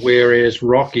 where Ayers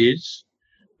Rock is.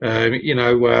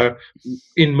 In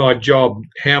my job,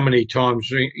 how many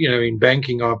times, in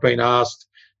banking I've been asked,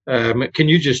 can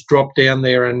you just drop down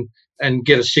there and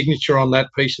get a signature on that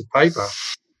piece of paper?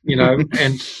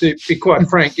 And to be quite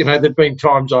frank, there've been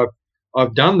times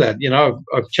I've done that.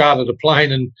 I've chartered a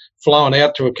plane and flown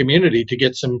out to a community to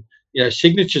get some,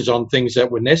 signatures on things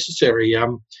that were necessary.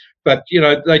 But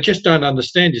they just don't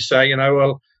understand. You say,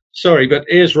 well, sorry, but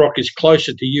Ayers Rock is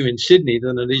closer to you in Sydney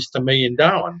than it is to me in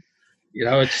Darwin.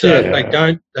 It's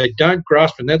they don't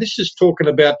grasp it. Now, this is talking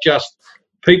about just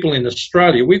people in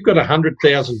Australia. We've got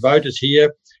 100,000 voters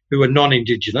here who are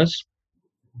non-Indigenous,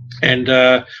 and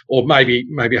or maybe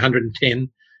 110,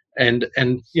 and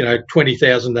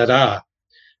 20,000 that are.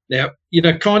 Now,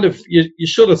 you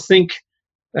sort of think,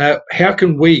 how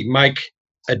can we make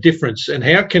a difference, and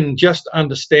how can just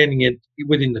understanding it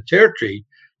within the territory,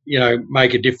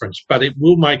 make a difference? But it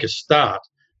will make a start.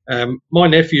 My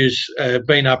nephew's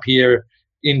been up here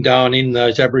in Darwin in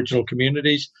those Aboriginal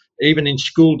communities, even in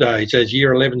school days as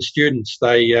Year 11 students.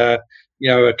 They, a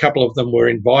couple of them were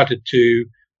invited to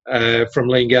from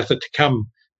Leongatha to come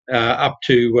up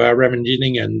to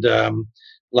Ramingining and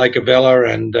Lake Avella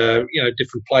and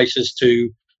different places to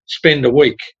spend a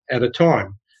week at a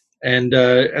time, and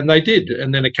they did.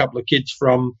 And then a couple of kids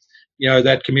from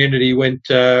that community went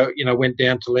down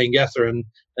to Leongatha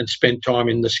and spent time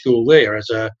in the school there as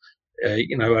an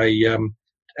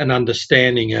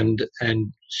understanding and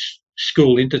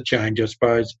school interchange, I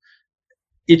suppose.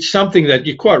 It's something that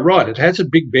you're quite right. It has a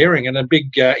big bearing and a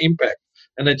big impact,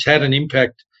 and it's had an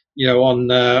impact, on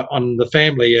the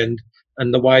family and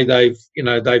the way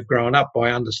they've grown up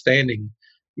by understanding,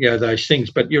 those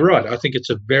things. But you're right. I think it's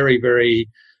a very, very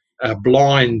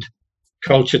blind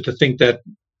culture to think that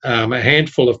a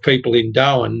handful of people in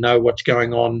Darwin know what's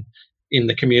going on in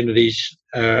the communities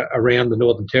around the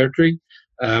Northern Territory.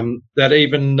 That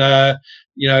even that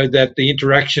the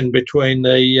interaction between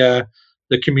the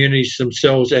communities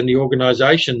themselves and the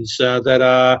organisations that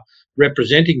are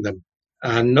representing them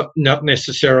are not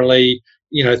necessarily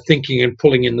thinking and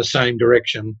pulling in the same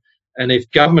direction. And if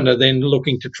government are then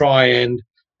looking to try and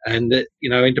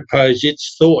interpose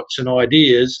its thoughts and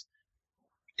ideas,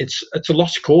 it's a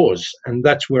lost cause. And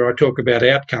that's where I talk about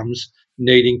outcomes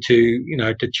needing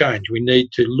to change. We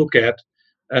need to look at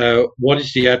what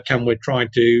is the outcome we're trying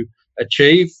to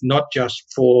achieve, not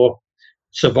just for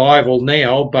survival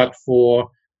now, but for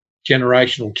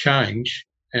generational change.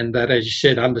 And that, as you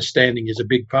said, understanding is a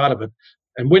big part of it.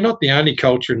 And we're not the only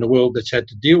culture in the world that's had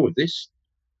to deal with this.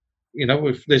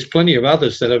 There's plenty of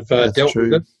others that have dealt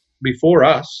with it before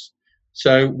us.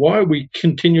 So why are we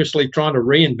continuously trying to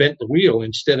reinvent the wheel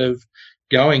instead of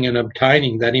going and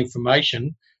obtaining that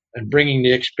information and bringing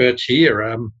the experts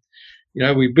here?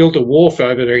 We built a wharf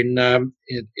over there in the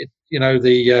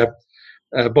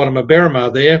bottom of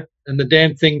Berrimah there, and the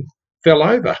damn thing fell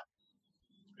over.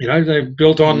 They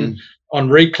built on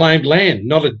reclaimed land,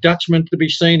 not a Dutchman to be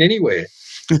seen anywhere.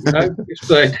 If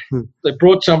they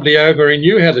brought somebody over who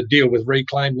knew how to deal with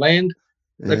reclaimed land,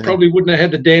 they probably wouldn't have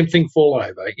had the damn thing fall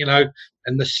over.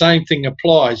 And the same thing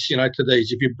applies, to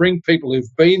these. If you bring people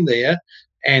who've been there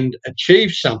and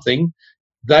achieved something,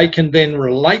 they can then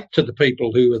relate to the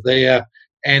people who are there,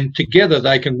 and together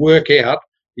they can work out,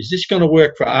 is this going to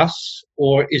work for us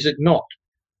or is it not?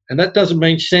 And that doesn't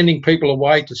mean sending people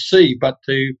away to see, but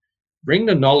to bring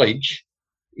the knowledge,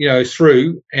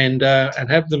 through and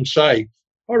have them say,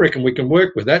 I reckon we can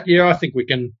work with that. Yeah, I think we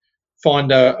can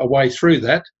find a way through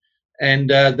that. And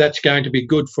that's going to be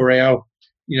good for our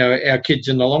kids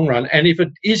in the long run. And if it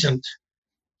isn't,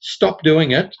 stop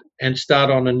doing it and start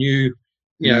on a new,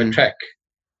 track.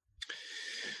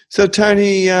 So,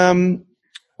 Tony,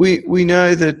 we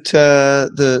know that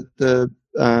the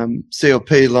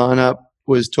CLP lineup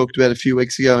was talked about a few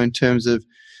weeks ago in terms of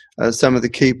some of the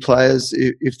key players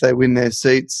if they win their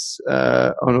seats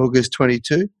on August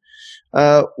 22.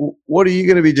 What are you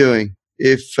going to be doing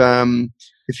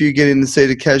if you get in the seat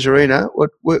of Casuarina?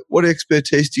 What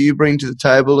expertise do you bring to the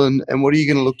table, and what are you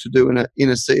going to look to do in a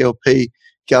CLP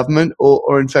government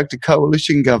or in fact a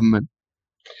coalition government?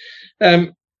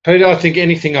 Peter, I think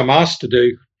anything I'm asked to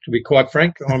do, to be quite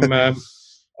frank.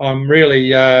 I'm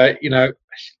really,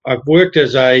 I've worked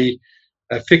as a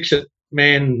fix-it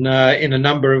man in a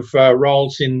number of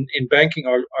roles in banking.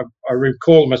 I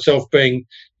recall myself being,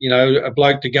 a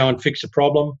bloke to go and fix a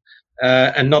problem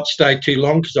and not stay too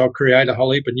long, because I'll create a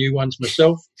whole heap of new ones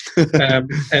myself. And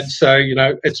so,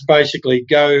 it's basically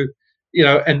go,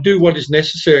 and do what is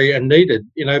necessary and needed,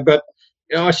 but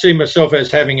I see myself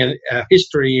as having a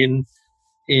history in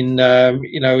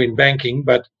banking,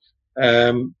 but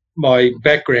my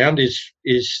background is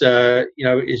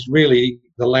really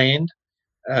the land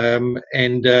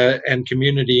and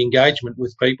community engagement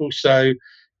with people. So,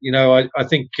 I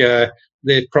think there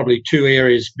are probably two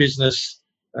areas: business,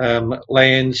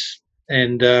 lands,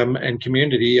 and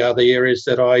community are the areas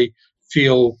that I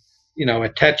feel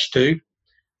attached to.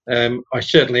 I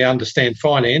certainly understand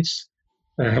finance,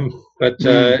 but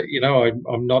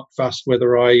I'm not fussed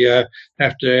whether I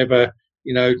have to ever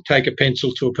take a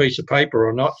pencil to a piece of paper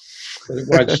or not. But it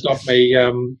won't stop me,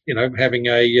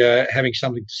 having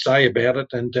something to say about it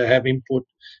and to have input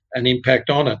and impact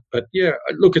on it. But yeah,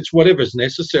 look, it's whatever's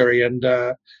necessary, and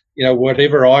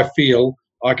whatever I feel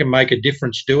I can make a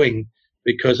difference doing,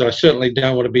 because I certainly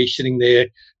don't want to be sitting there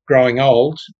growing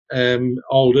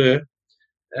older,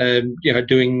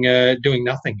 doing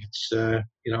nothing. It's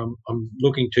I'm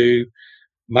looking to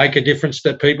make a difference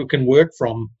that people can work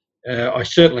from. I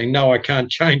certainly know I can't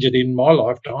change it in my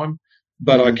lifetime,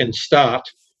 but I can start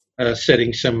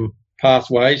setting some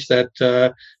pathways that,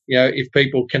 if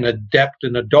people can adapt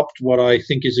and adopt what I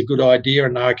think is a good idea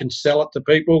and I can sell it to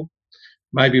people,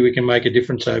 maybe we can make a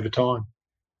difference over time.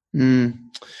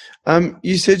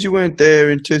 You said you weren't there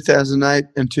in 2008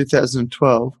 and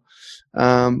 2012,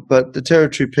 but the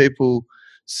Territory people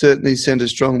certainly sent a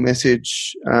strong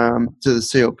message to the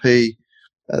CLP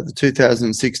the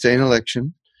 2016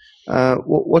 election.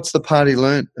 What's the party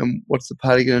learnt, and what's the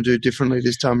party going to do differently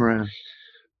this time around?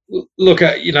 Look,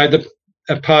 the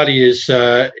party is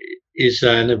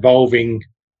an evolving,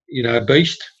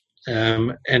 beast,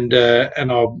 and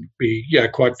I'll be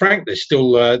quite frank. There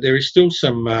is still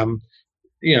some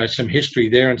some history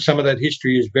there, and some of that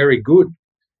history is very good.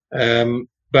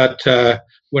 But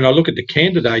when I look at the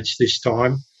candidates this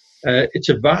time, it's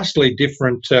a vastly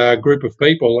different group of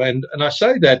people, and I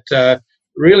say that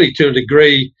really to a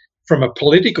degree from a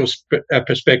political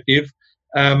perspective.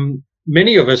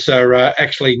 Many of us are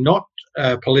actually not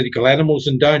political animals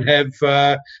and don't have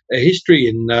a history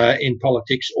in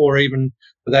politics, or even,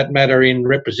 for that matter, in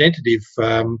representative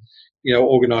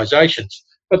organisations.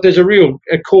 But there's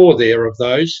a core there of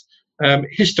those.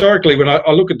 Historically, when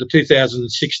I look at the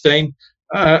 2016,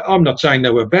 I'm not saying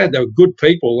they were bad; they were good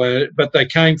people, but they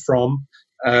came from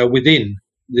within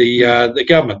the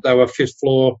government. They were fifth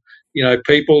floor,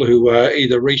 people who were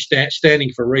either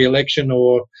standing for re-election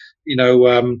or,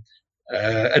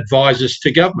 advisors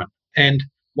to government. And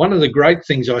one of the great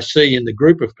things I see in the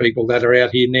group of people that are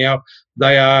out here now,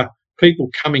 they are people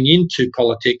coming into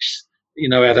politics,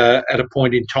 at a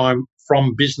point in time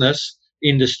from business,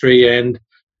 industry, and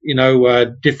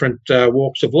different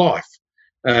walks of life.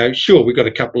 Sure, we've got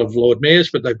a couple of Lord Mayors,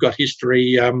 but they've got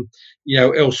history,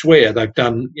 elsewhere. They've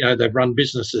done, they've run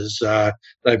businesses.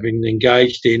 They've been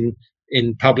engaged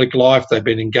in public life. They've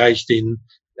been engaged in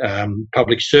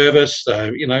public service.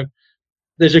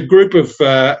 There's a group of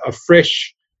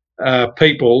fresh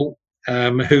people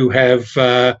who have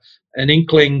an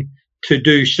inkling to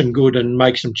do some good and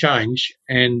make some change.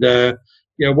 And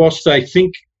whilst they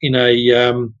think in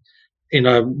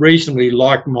a reasonably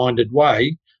like-minded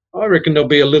way, I reckon there'll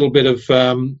be a little bit of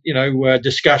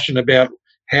discussion about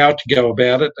how to go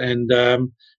about it, and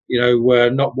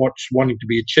not what's wanting to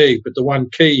be achieved. But the one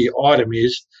key item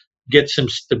is get some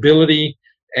stability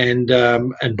and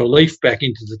belief back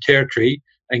into the Territory,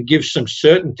 and give some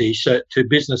certainty to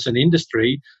business and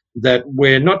industry that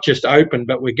we're not just open,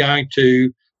 but we're going to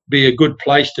be a good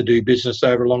place to do business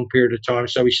over a long period of time.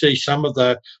 So we see some of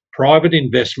the private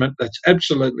investment that's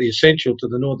absolutely essential to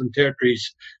the Northern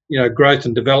Territory's, growth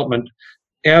and development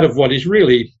out of what is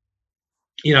really,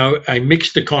 a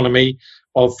mixed economy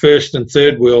of first and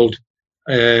third world,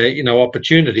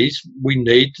 opportunities. We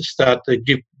need to start to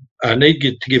give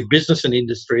business and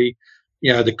industry,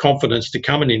 the confidence to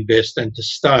come and invest and to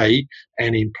stay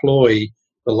and employ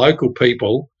the local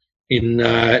people in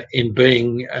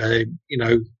being,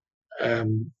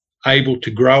 able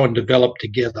to grow and develop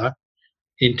together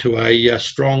into a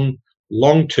strong,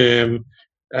 long-term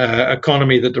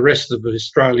economy that the rest of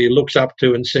Australia looks up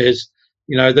to and says,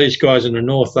 these guys in the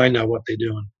north, they know what they're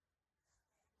doing.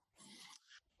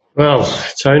 Well,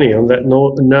 Tony, on that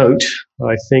note,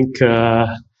 I think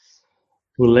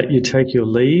we'll let you take your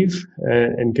leave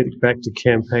and get back to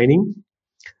campaigning.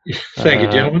 Thank you,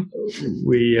 gentlemen.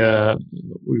 We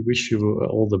wish you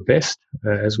all the best,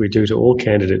 as we do to all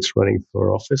candidates running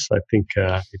for office. I think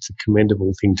it's a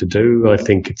commendable thing to do. I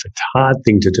think it's a hard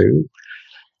thing to do.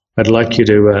 I'd like you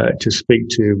to speak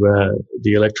to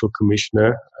the Electoral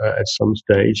Commissioner at some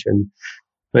stage, and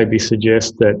maybe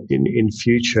suggest that in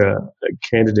future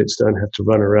candidates don't have to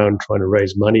run around trying to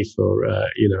raise money to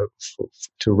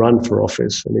run for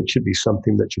office, and it should be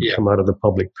something that should come out of the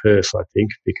public purse, I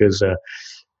think, because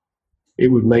it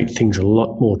would make things a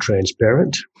lot more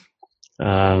transparent.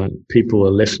 People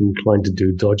are less inclined to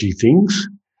do dodgy things.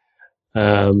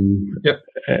 Yep.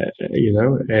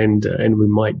 And we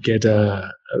might get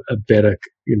a better,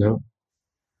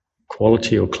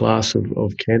 quality or class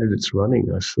of candidates running,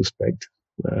 I suspect.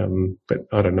 But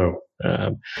I don't know.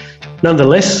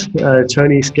 Nonetheless,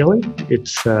 Tony Skelly,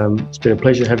 it's been a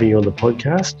pleasure having you on the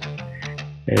podcast,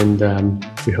 and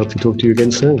we hope to talk to you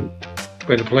again soon.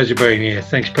 Been a pleasure being here.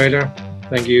 Thanks, Peter.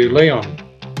 Thank you, Leon.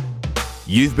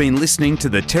 You've been listening to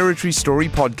the Territory Story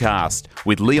Podcast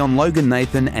with Leon Logan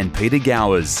Nathan and Peter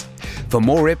Gowers. For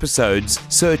more episodes,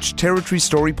 search Territory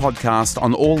Story Podcast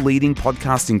on all leading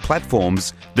podcasting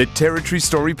platforms. The Territory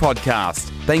Story Podcast,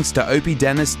 thanks to Opie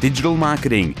Dennis Digital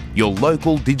Marketing, your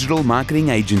local digital marketing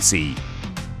agency.